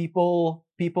think people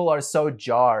are so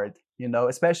jarred,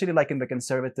 especially like in the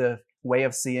conservative way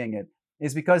of seeing it,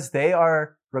 is because they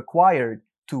are required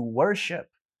to worship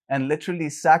and literally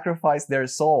sacrifice their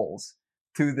souls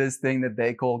to this thing that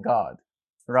they call God.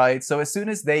 Right? So as soon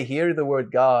as they hear the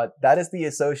word God, that is the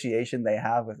association they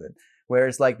have with it. Where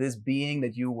it's like this being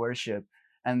that you worship,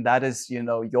 and that is,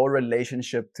 your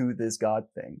relationship to this God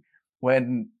thing.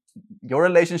 When your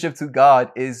relationship to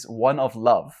God is one of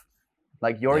love.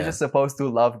 Like you're yeah, just supposed to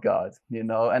love God,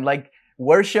 and like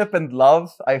worship and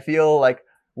love, I feel like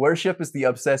worship is the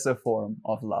obsessive form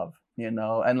of love,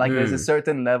 and like there's a mm,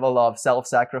 certain level of self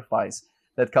sacrifice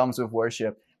that comes with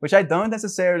worship, which I don't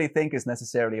necessarily think is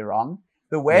necessarily wrong.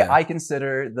 The way yeah, I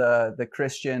consider the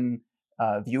Christian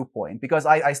viewpoint, because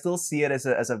I still see it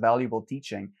as a valuable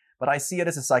teaching, but I see it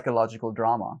as a psychological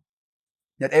drama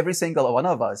that every single one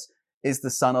of us is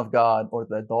the son of God or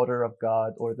the daughter of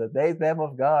God or the they, them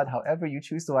of God, however you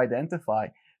choose to identify,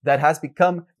 that has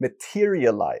become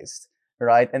materialized,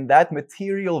 right? And that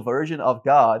material version of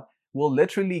God will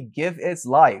literally give its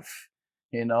life.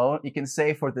 You can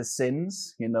say for the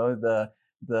sins,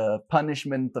 the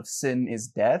punishment of sin is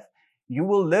death. You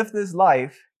will live this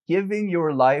life giving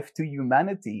your life to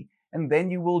humanity, and then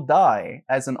you will die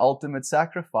as an ultimate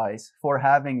sacrifice for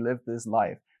having lived this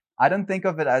life. I don't think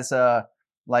of it as a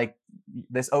like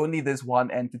there's only this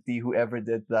one entity who ever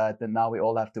did that, and now we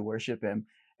all have to worship him.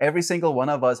 Every single one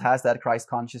of us has that Christ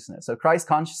consciousness. So Christ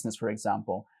consciousness, for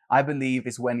example, I believe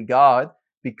is when God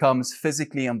becomes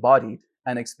physically embodied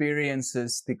and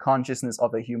experiences the consciousness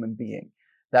of a human being.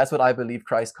 That's what I believe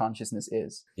Christ consciousness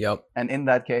is. yep, And in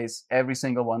that case, every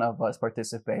single one of us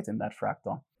participates in that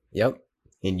fractal. yep.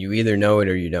 And you either know it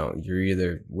or you don't. You're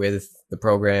either with the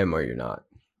program or you're not.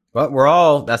 But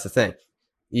that's the thing.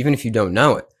 Even if you don't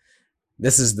know it,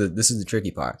 this is the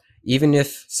tricky part. Even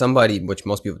if somebody, which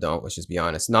most people don't, let's just be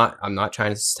honest, I'm not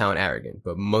trying to sound arrogant,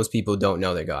 but most people don't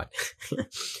know their God.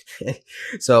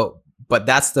 So, but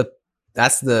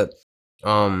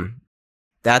um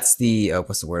that's the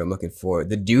what's the word I'm looking for?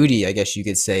 The duty, I guess you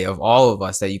could say, of all of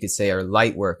us that you could say are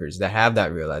light workers that have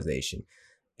that realization.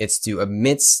 It's to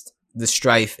amidst the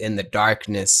strife and the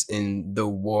darkness and the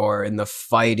war and the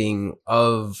fighting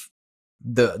of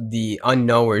the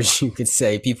unknowers, you could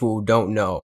say, people who don't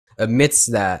know.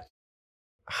 Amidst that,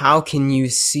 how can you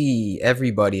see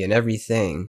everybody and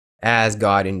everything as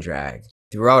God in drag?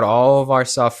 Throughout all of our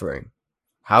suffering,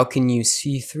 how can you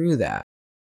see through that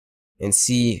and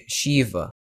see Shiva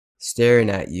staring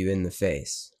at you in the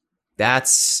face?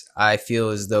 That's, I feel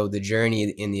as though, the journey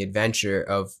in the adventure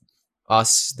of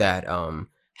us that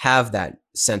have that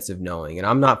sense of knowing. And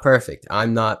I'm not perfect.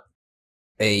 I'm not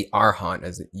a arhat,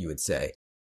 as you would say,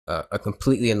 a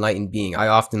completely enlightened being. I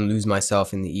often lose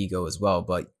myself in the ego as well,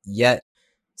 but yet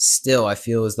still I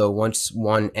feel as though once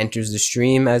one enters the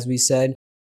stream, as we said,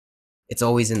 it's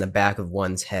always in the back of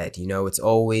one's head. It's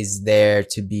always there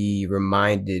to be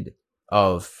reminded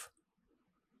of.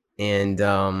 And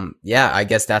yeah, I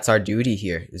guess that's our duty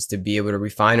here, is to be able to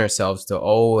refine ourselves to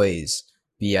always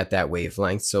be at that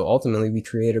wavelength. So ultimately we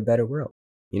create a better world.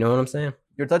 You know what I'm saying?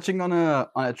 You're touching on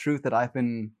a truth that I've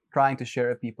been trying to share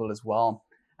with people as well,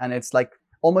 and it's like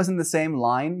almost in the same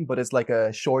line, but it's like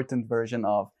a shortened version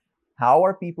of how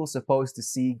are people supposed to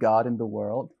see God in the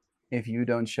world if you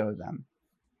don't show them,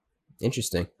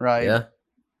 Interesting. right? Yeah.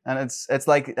 And it's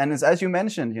like, and it's as you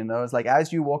mentioned, it's like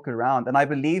as you walk around, and I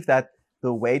believe that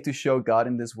the way to show God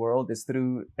in this world is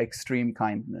through extreme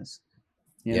kindness.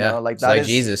 Yeah. Like It's like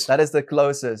Jesus. that is the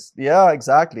closest. Yeah,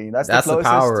 exactly. That's the That's the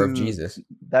closest power of to Jesus.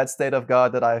 that state of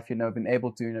God that I've been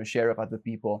able to share with other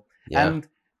people, Yeah. and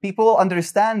people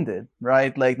understand it,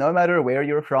 right? Like no matter where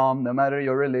you're from, no matter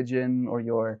your religion or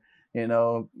your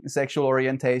sexual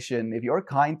orientation, if you're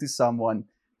kind to someone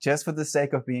just for the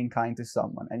sake of being kind to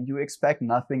someone and you expect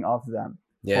nothing of them,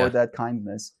 for Yeah. that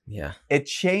kindness, Yeah. it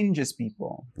changes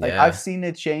people. Like I've Yeah. seen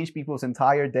it change people's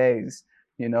entire days,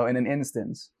 in an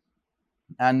instance.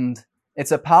 And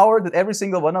it's a power that every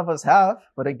single one of us have.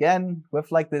 But again,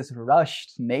 with like this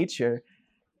rushed nature,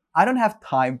 I don't have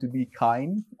time to be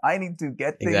kind. I need to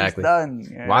get things Exactly. done.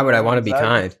 Why would I want to be Exactly.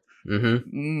 kind?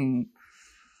 Mm-hmm. Mm.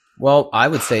 Well, I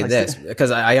would say I see. this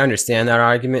because I understand that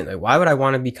argument. Like, why would I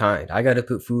want to be kind? I got to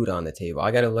put food on the table.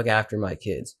 I got to look after my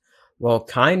kids. Well,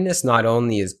 kindness not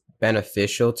only is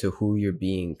beneficial to who you're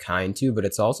being kind to, but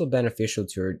it's also beneficial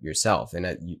to yourself and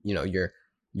your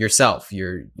yourself,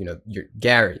 your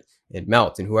Gary and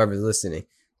Melt and whoever's listening.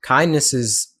 Kindness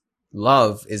is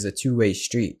love is a two-way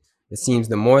street. It seems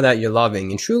the more that you're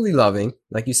loving and truly loving,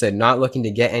 like you said, not looking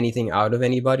to get anything out of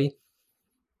anybody,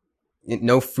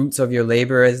 no fruits of your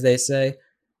labor, as they say.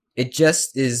 It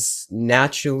just is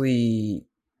naturally,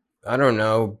 I don't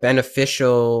know,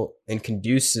 beneficial and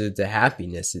conducive to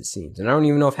happiness, it seems. And I don't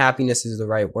even know if happiness is the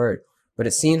right word, but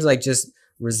it seems like just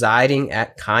residing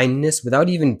at kindness without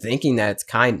even thinking that it's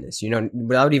kindness,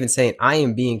 without even saying, I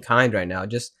am being kind right now,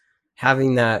 just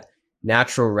having that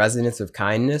natural resonance of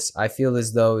kindness, I feel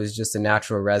as though is just a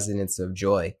natural resonance of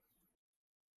joy,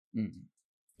 Mm.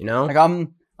 you know? Like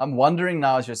I'm wondering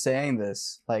now as you're saying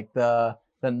this, like the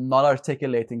not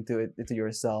articulating to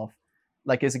yourself,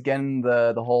 like is again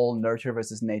the whole nurture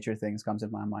versus nature things comes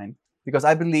in my mind, because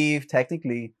I believe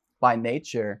technically by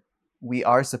nature we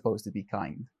are supposed to be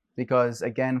kind, because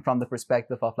again from the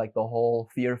perspective of like the whole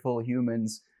fearful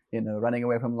humans, running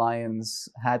away from lions,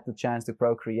 had the chance to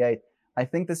procreate. I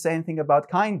think the same thing about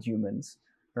kind humans,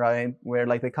 right? Where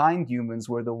like the kind humans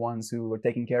were the ones who were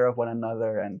taking care of one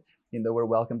another, and were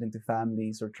welcomed into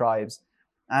families or tribes.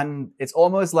 And it's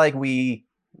almost like we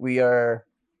are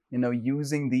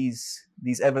using these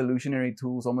evolutionary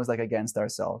tools almost like against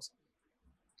ourselves,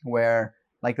 where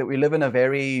like that we live in a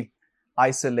very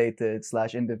isolated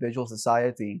slash individual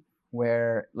society,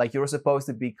 where like you're supposed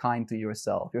to be kind to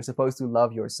yourself, you're supposed to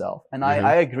love yourself, and I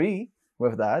Mm-hmm. agree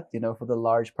with that, for the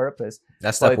large purpose.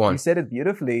 That's step But you one. said it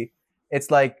beautifully. It's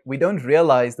like we don't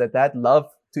realize that love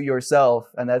to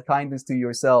yourself and that kindness to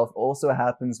yourself also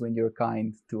happens when you're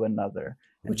kind to another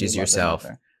and Which you is love yourself.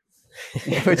 another.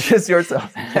 Which is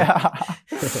yourself.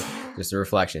 Just a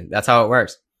reflection. That's how it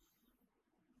works.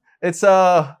 It's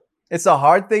a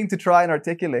hard thing to try and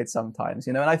articulate sometimes,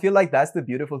 and I feel like that's the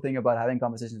beautiful thing about having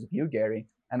conversations with you, Gary,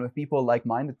 and with people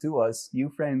like-minded to us, you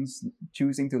friends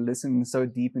choosing to listen so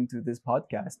deep into this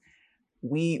podcast.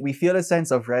 We feel a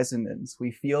sense of resonance,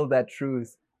 we feel that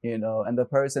truth, and the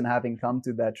person having come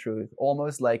to that truth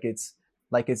almost like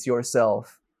it's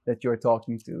yourself that you're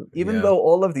talking to, even Yeah. though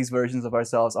all of these versions of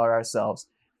ourselves are ourselves.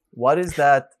 What is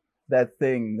that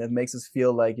thing that makes us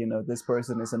feel like this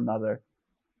person is another?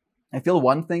 I feel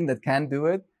one thing that can do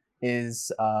it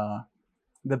is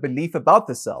the belief about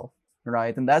the self,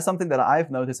 right? And that's something that I've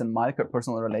noticed in my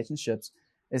personal relationships,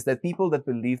 is that people that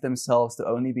believe themselves to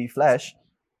only be flesh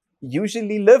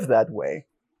usually live that way,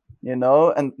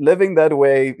 and living that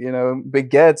way,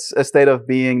 begets a state of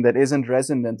being that isn't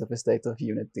resonant of a state of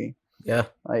unity. Yeah.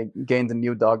 I gained a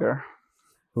new dogger.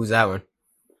 Who's that one?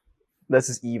 This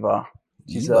is Eva.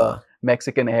 She's a Eva.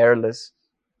 Mexican hairless.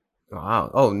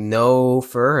 Wow. Oh, no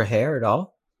fur or hair at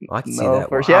all? Oh, I can see No, that.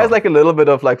 for she has Wow. like a little bit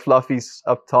of like fluffies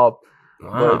up top,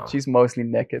 but Wow. she's mostly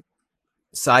naked.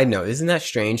 Side note, isn't that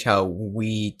strange how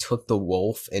we took the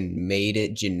wolf and made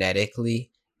it genetically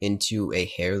into a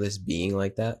hairless being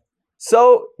like that?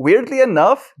 So weirdly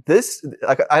enough, this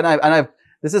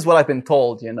this is what I've been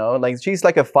told. Like she's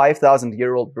like a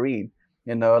 5,000-year-old breed.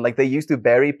 Like they used to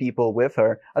bury people with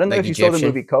her. I don't know Like if you saw the Egyptian?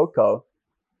 movie Coco.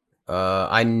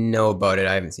 I know about it.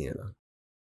 I haven't seen it though.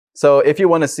 So if you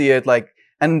want to see it, like,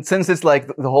 and since it's like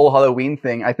the whole Halloween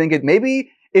thing, I think it maybe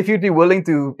if you'd be willing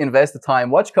to invest the time,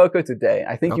 watch Coco today.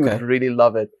 I think you would Okay. really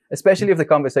love it, especially with the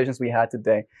conversations we had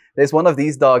today. There's one of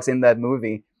these dogs in that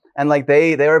movie, and like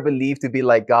they are believed to be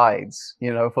like guides,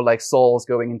 for like souls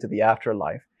going into the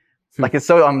afterlife. Hmm. Like it's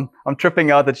so I'm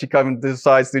tripping out that she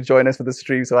decides to join us for the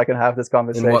stream so I can have this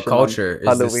conversation. In what on culture? Is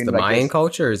this Halloween the like Mayan this.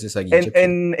 culture or is this like In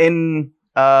Egyptian?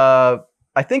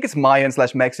 I think it's Mayan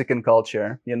slash Mexican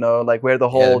culture, like where the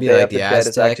Yeah, that'd whole be Day like of the the Dead is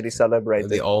Aztec, actually the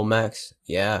celebrated. Olmecs.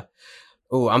 Yeah.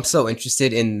 Oh, I'm so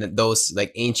interested in those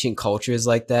like ancient cultures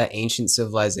like that, ancient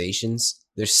civilizations.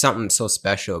 There's something so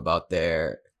special about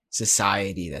their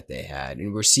society that they had,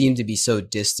 and we seem to be so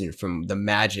distant from the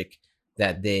magic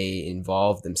that they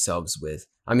involved themselves with.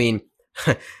 I mean,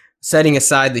 setting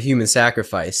aside the human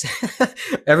sacrifice,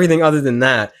 everything other than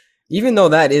that, even though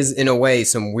that is in a way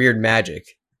some weird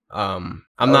magic, I'm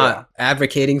Oh yeah. not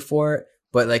advocating for it,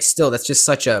 but like still, that's just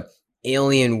such a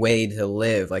alien way to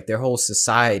live, like their whole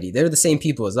society. They're the same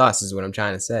people as us, is what I'm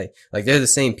trying to say. Like they're the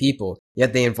same people,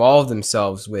 yet they involve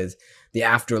themselves with the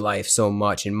afterlife so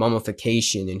much, and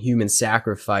mummification and human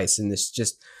sacrifice, and this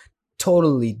just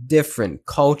totally different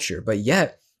culture. But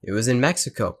yet it was in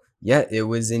Mexico, yet it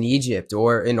was in Egypt,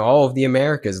 or in all of the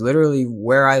Americas, literally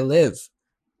where I live,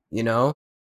 you know,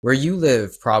 where you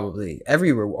live, probably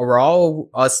everywhere, where all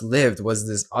us lived was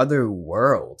this other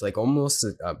world, like almost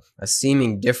a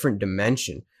seeming different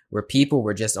dimension where people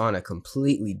were just on a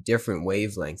completely different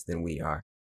wavelength than we are.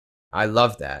 I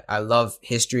love that. I love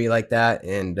history like that.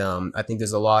 And I think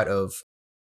there's a lot of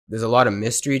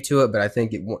mystery to it, but I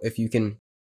think if you can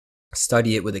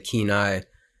study it with a keen eye,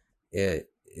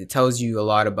 it tells you a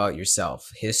lot about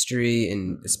yourself. History,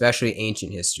 and especially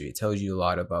ancient history, it tells you a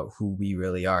lot about who we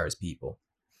really are as people.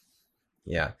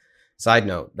 Yeah. Side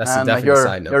note. That's a And like definite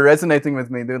side note. you're resonating with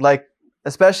me, dude. Like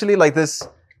especially like there's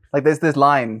this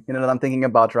line, that I'm thinking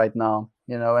about right now,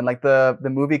 and like the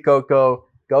movie Coco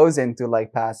goes into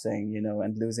like passing,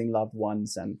 and losing loved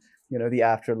ones, and the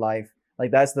afterlife.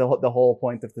 Like that's the whole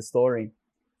point of the story.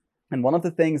 And one of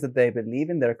the things that they believe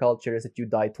in their culture is that you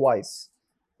die twice.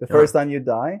 The Huh. first time you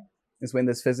die is when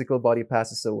this physical body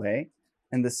passes away,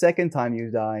 and the second time you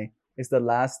die is the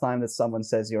last time that someone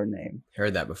says your name,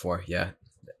 Heard that before. Yeah.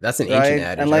 That's an ancient right? And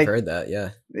adage. I've like, heard that. Yeah.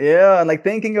 yeah, and like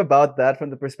thinking about that from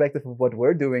the perspective of what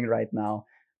we're doing right now,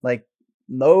 like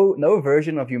no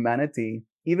version of humanity,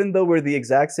 even though we're the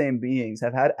exact same beings,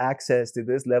 have had access to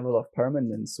this level of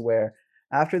permanence where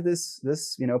after this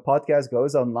podcast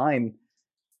goes online,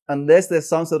 unless there's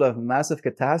some sort of massive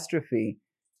catastrophe,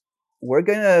 we're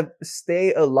gonna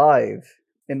stay alive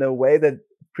in a way that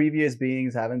previous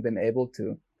beings haven't been able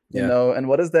to. Yeah. And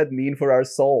what does that mean for our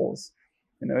souls?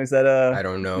 Is that I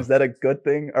don't know. a good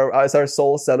thing, or is our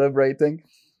soul celebrating?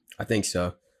 I think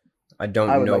so. I I don't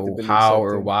would like to know believe how so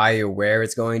or too. why or where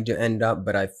it's going to end up,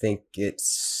 but I think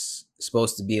it's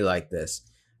supposed to be like this.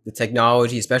 The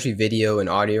technology, especially video and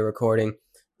audio recording,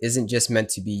 isn't just meant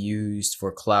to be used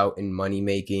for clout and money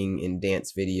making and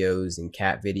dance videos and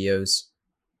cat videos.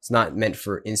 It's not meant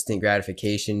for instant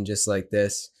gratification, just like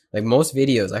this. Like most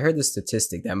videos, I heard the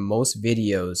statistic that most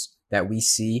videos that we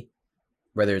see,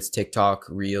 whether it's TikTok,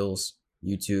 Reels,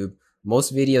 YouTube,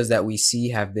 most videos that we see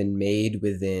have been made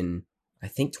within, I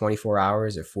think, 24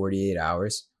 hours or 48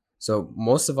 hours. So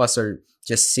most of us are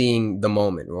just seeing the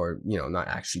moment, or, not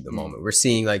actually the Mm. moment. We're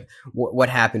seeing like what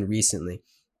happened recently.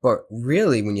 But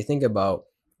really, when you think about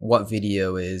what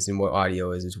video is and what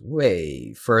audio is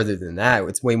way further than that.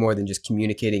 It's way more than just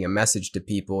communicating a message to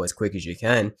people as quick as you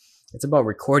can. It's about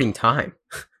recording time.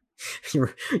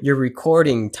 You're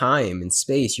recording time and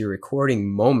space. You're recording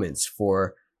moments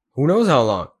for who knows how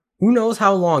long. Who knows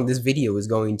how long this video is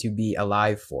going to be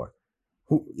alive for?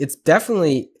 It's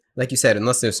definitely, like you said,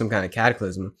 unless there's some kind of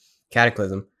cataclysm,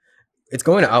 it's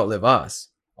going to outlive us.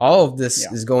 All of this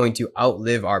Yeah. is going to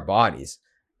outlive our bodies.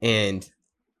 And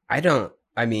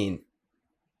I mean,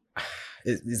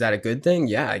 is that a good thing?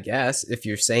 Yeah, I guess if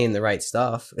you're saying the right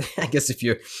stuff. I guess if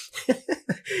you're,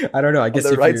 I don't know. I On guess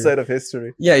the if right you're, side of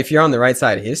history. yeah, if you're on the right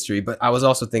side of history. But I was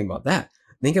also thinking about that.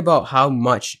 Think about how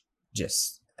much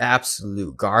just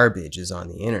absolute garbage is on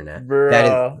the internet Bruh,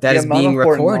 that the is amount being of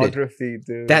recorded. pornography,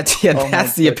 dude. That's yeah, Oh my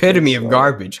that's the epitome goodness, of bro.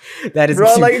 garbage. That is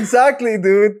Bro, like being exactly,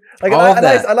 dude. Like, and all I, of and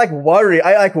I, that. I like worry.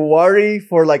 I like worry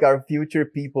for like our future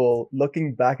people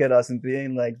looking back at us and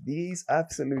being like, these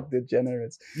absolute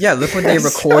degenerates. Yeah, look what they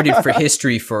recorded for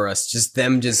history for us. Just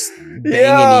them just banging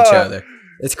each Yeah, other.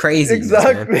 It's craziness, man.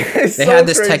 exactly. It's They had so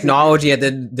this crazy. technology at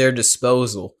their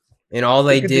disposal, and all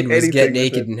They they could do did was get anything with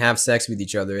naked it. and have sex with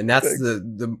each other. And that's Like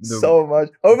the so much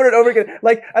over and over again.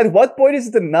 Like, at what point is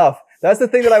it enough? That's the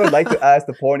thing that I would like to ask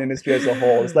the porn industry as a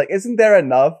whole. It's like, isn't there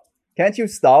enough? Can't you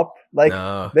stop? Like,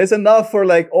 no. there's enough for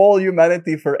like all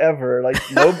humanity forever. Like,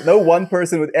 no one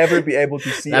person would ever be able to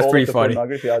see That's all of pretty the funny.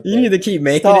 pornography out You there. need to keep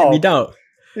making it, and we Stop. don't.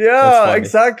 That's Yeah, funny.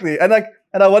 exactly. And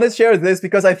I want to share this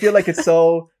because I feel like it's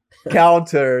so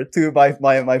counter to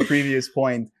my previous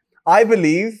point. I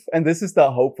believe, and this is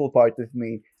the hopeful part of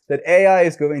me, that AI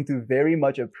is going to very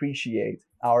much appreciate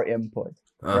our input,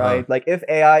 Uh huh. right? Like if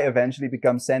AI eventually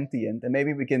becomes sentient, and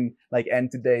maybe we can like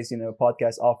end today's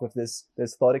podcast off with this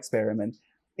thought experiment.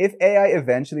 If AI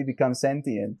eventually becomes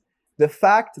sentient, the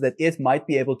fact that it might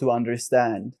be able to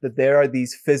understand that there are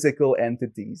these physical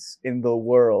entities in the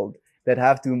world that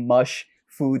have to mush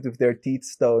food with their teeth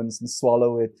stones and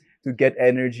swallow it to get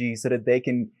energy so that they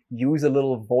can use a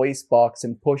little voice box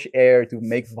and push air to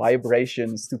make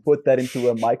vibrations, to put that into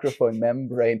a microphone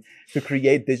membrane to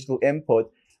create digital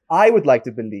input. I would like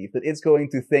to believe that it's going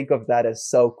to think of that as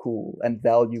so cool and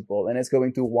valuable, and it's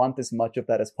going to want as much of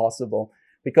that as possible.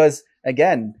 Because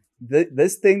again,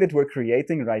 this thing that we're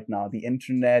creating right now, the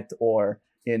internet or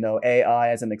AI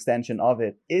as an extension of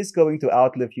it, is going to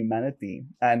outlive humanity.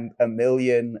 And a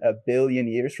billion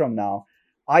years from now,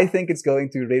 I think it's going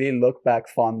to really look back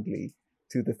fondly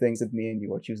to the things that me and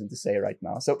you are choosing to say right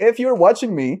now. So if you're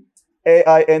watching me,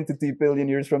 AI entity billion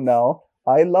years from now,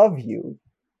 I love you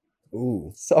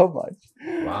Ooh, so much.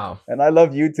 wow. And I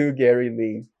love you too, Gary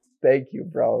Lee. Thank you,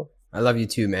 bro. I love you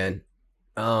too, man.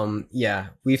 Yeah,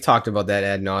 we've talked about that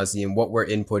ad nauseum, what we're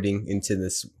inputting into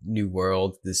this new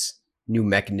world, this new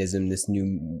mechanism, this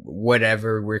new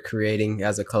whatever we're creating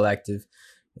as a collective.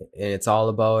 And it's all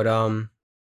about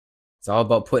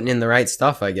putting in the right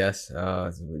stuff, I guess.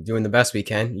 We're doing the best we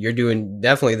can. You're doing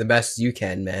definitely the best you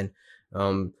can, man.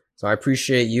 So I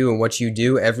appreciate you and what you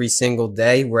do every single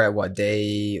day. We're at what,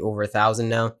 day over 1,000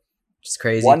 now? Which is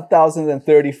crazy.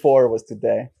 1,034 was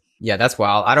today. Yeah, that's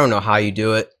wild. I don't know how you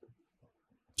do it.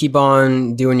 Keep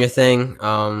on doing your thing.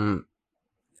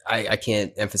 I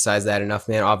can't emphasize that enough,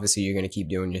 man. Obviously, you're gonna keep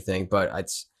doing your thing, but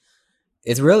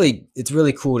it's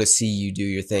really cool to see you do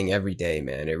your thing every day,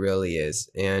 man. It really is.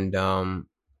 And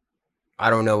I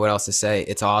don't know what else to say.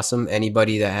 It's awesome.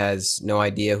 Anybody that has no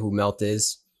idea who Melt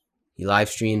is, he live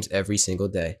streams every single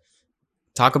day.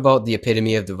 Talk about the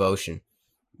epitome of devotion.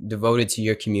 Devoted to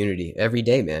your community every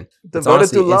day, man. It's Devoted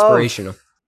honestly to love. inspirational.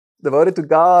 Devoted to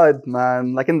God,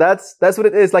 man. Like, and that's what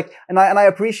it is. Like, and I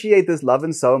appreciate this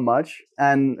loving so much.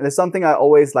 And it's something I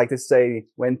always like to say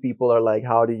when people are like,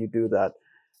 "How do you do that?"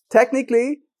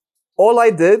 Technically, all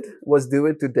I did was do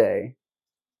it today.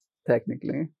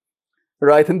 Technically,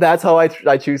 right? And that's how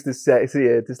I choose to see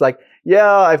it. It's like,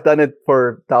 yeah, I've done it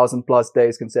for 1,000+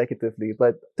 days consecutively,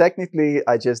 but technically,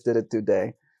 I just did it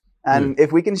today. And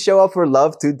if we can show up for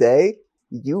love today,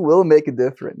 you will make a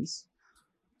difference.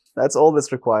 That's all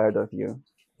that's required of you.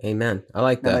 Amen. I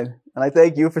like that. And I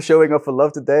thank you for showing up for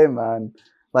love today, man.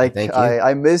 Like, Thank you.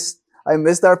 I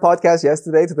missed our podcast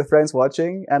yesterday to the friends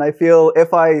watching, and I feel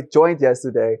if I joined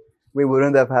yesterday, we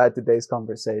wouldn't have had today's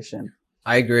conversation.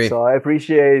 I agree. So I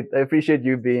appreciate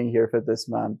you being here for this,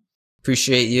 man.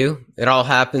 Appreciate you. It all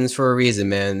happens for a reason,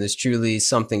 man. There's truly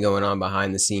something going on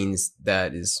behind the scenes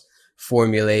that is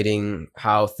formulating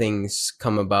how things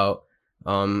come about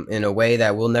in a way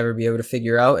that we'll never be able to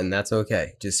figure out, and that's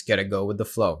okay. Just gotta go with the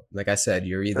flow. Like I said,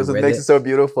 you're either That's what with makes it so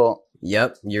beautiful.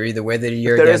 Yep, you're either with it or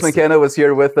you're If Terence against it. McKenna was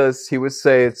here with us, he would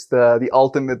say it's the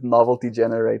ultimate novelty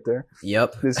generator.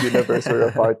 Yep. This universe we're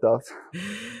a part of.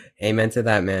 Amen to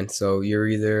that, man. So you're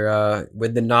either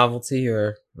with the novelty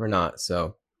or not.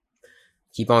 So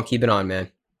keep on keeping on,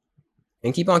 man.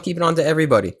 And keep on keeping on to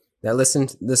everybody that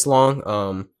listened this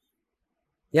long.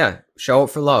 Yeah, show up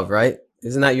for love, right?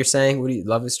 Isn't that your saying?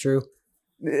 Love is true?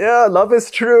 Yeah, love is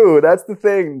true. That's the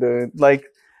thing, dude. Like,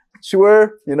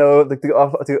 sure,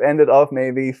 to end it off,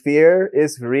 maybe fear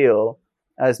is real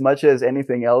as much as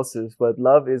anything else is, but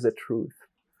love is a truth.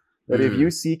 That if you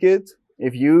seek it,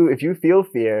 if you feel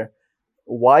fear,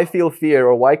 why feel fear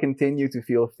or why continue to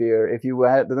feel fear if you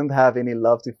didn't have any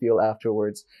love to feel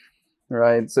afterwards,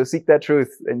 right? So seek that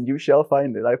truth, and you shall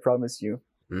find it. I promise you.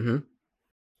 Mm-hmm.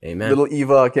 Amen. Little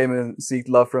Eva came and seeked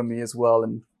love from me as well,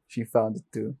 and she found it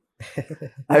too.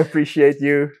 I appreciate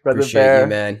you, Brother Bear. You,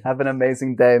 man. Have an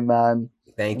amazing day, man.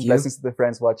 Thank you. Blessings to the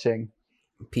friends watching.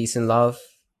 Peace and love.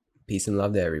 Peace and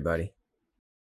love to everybody.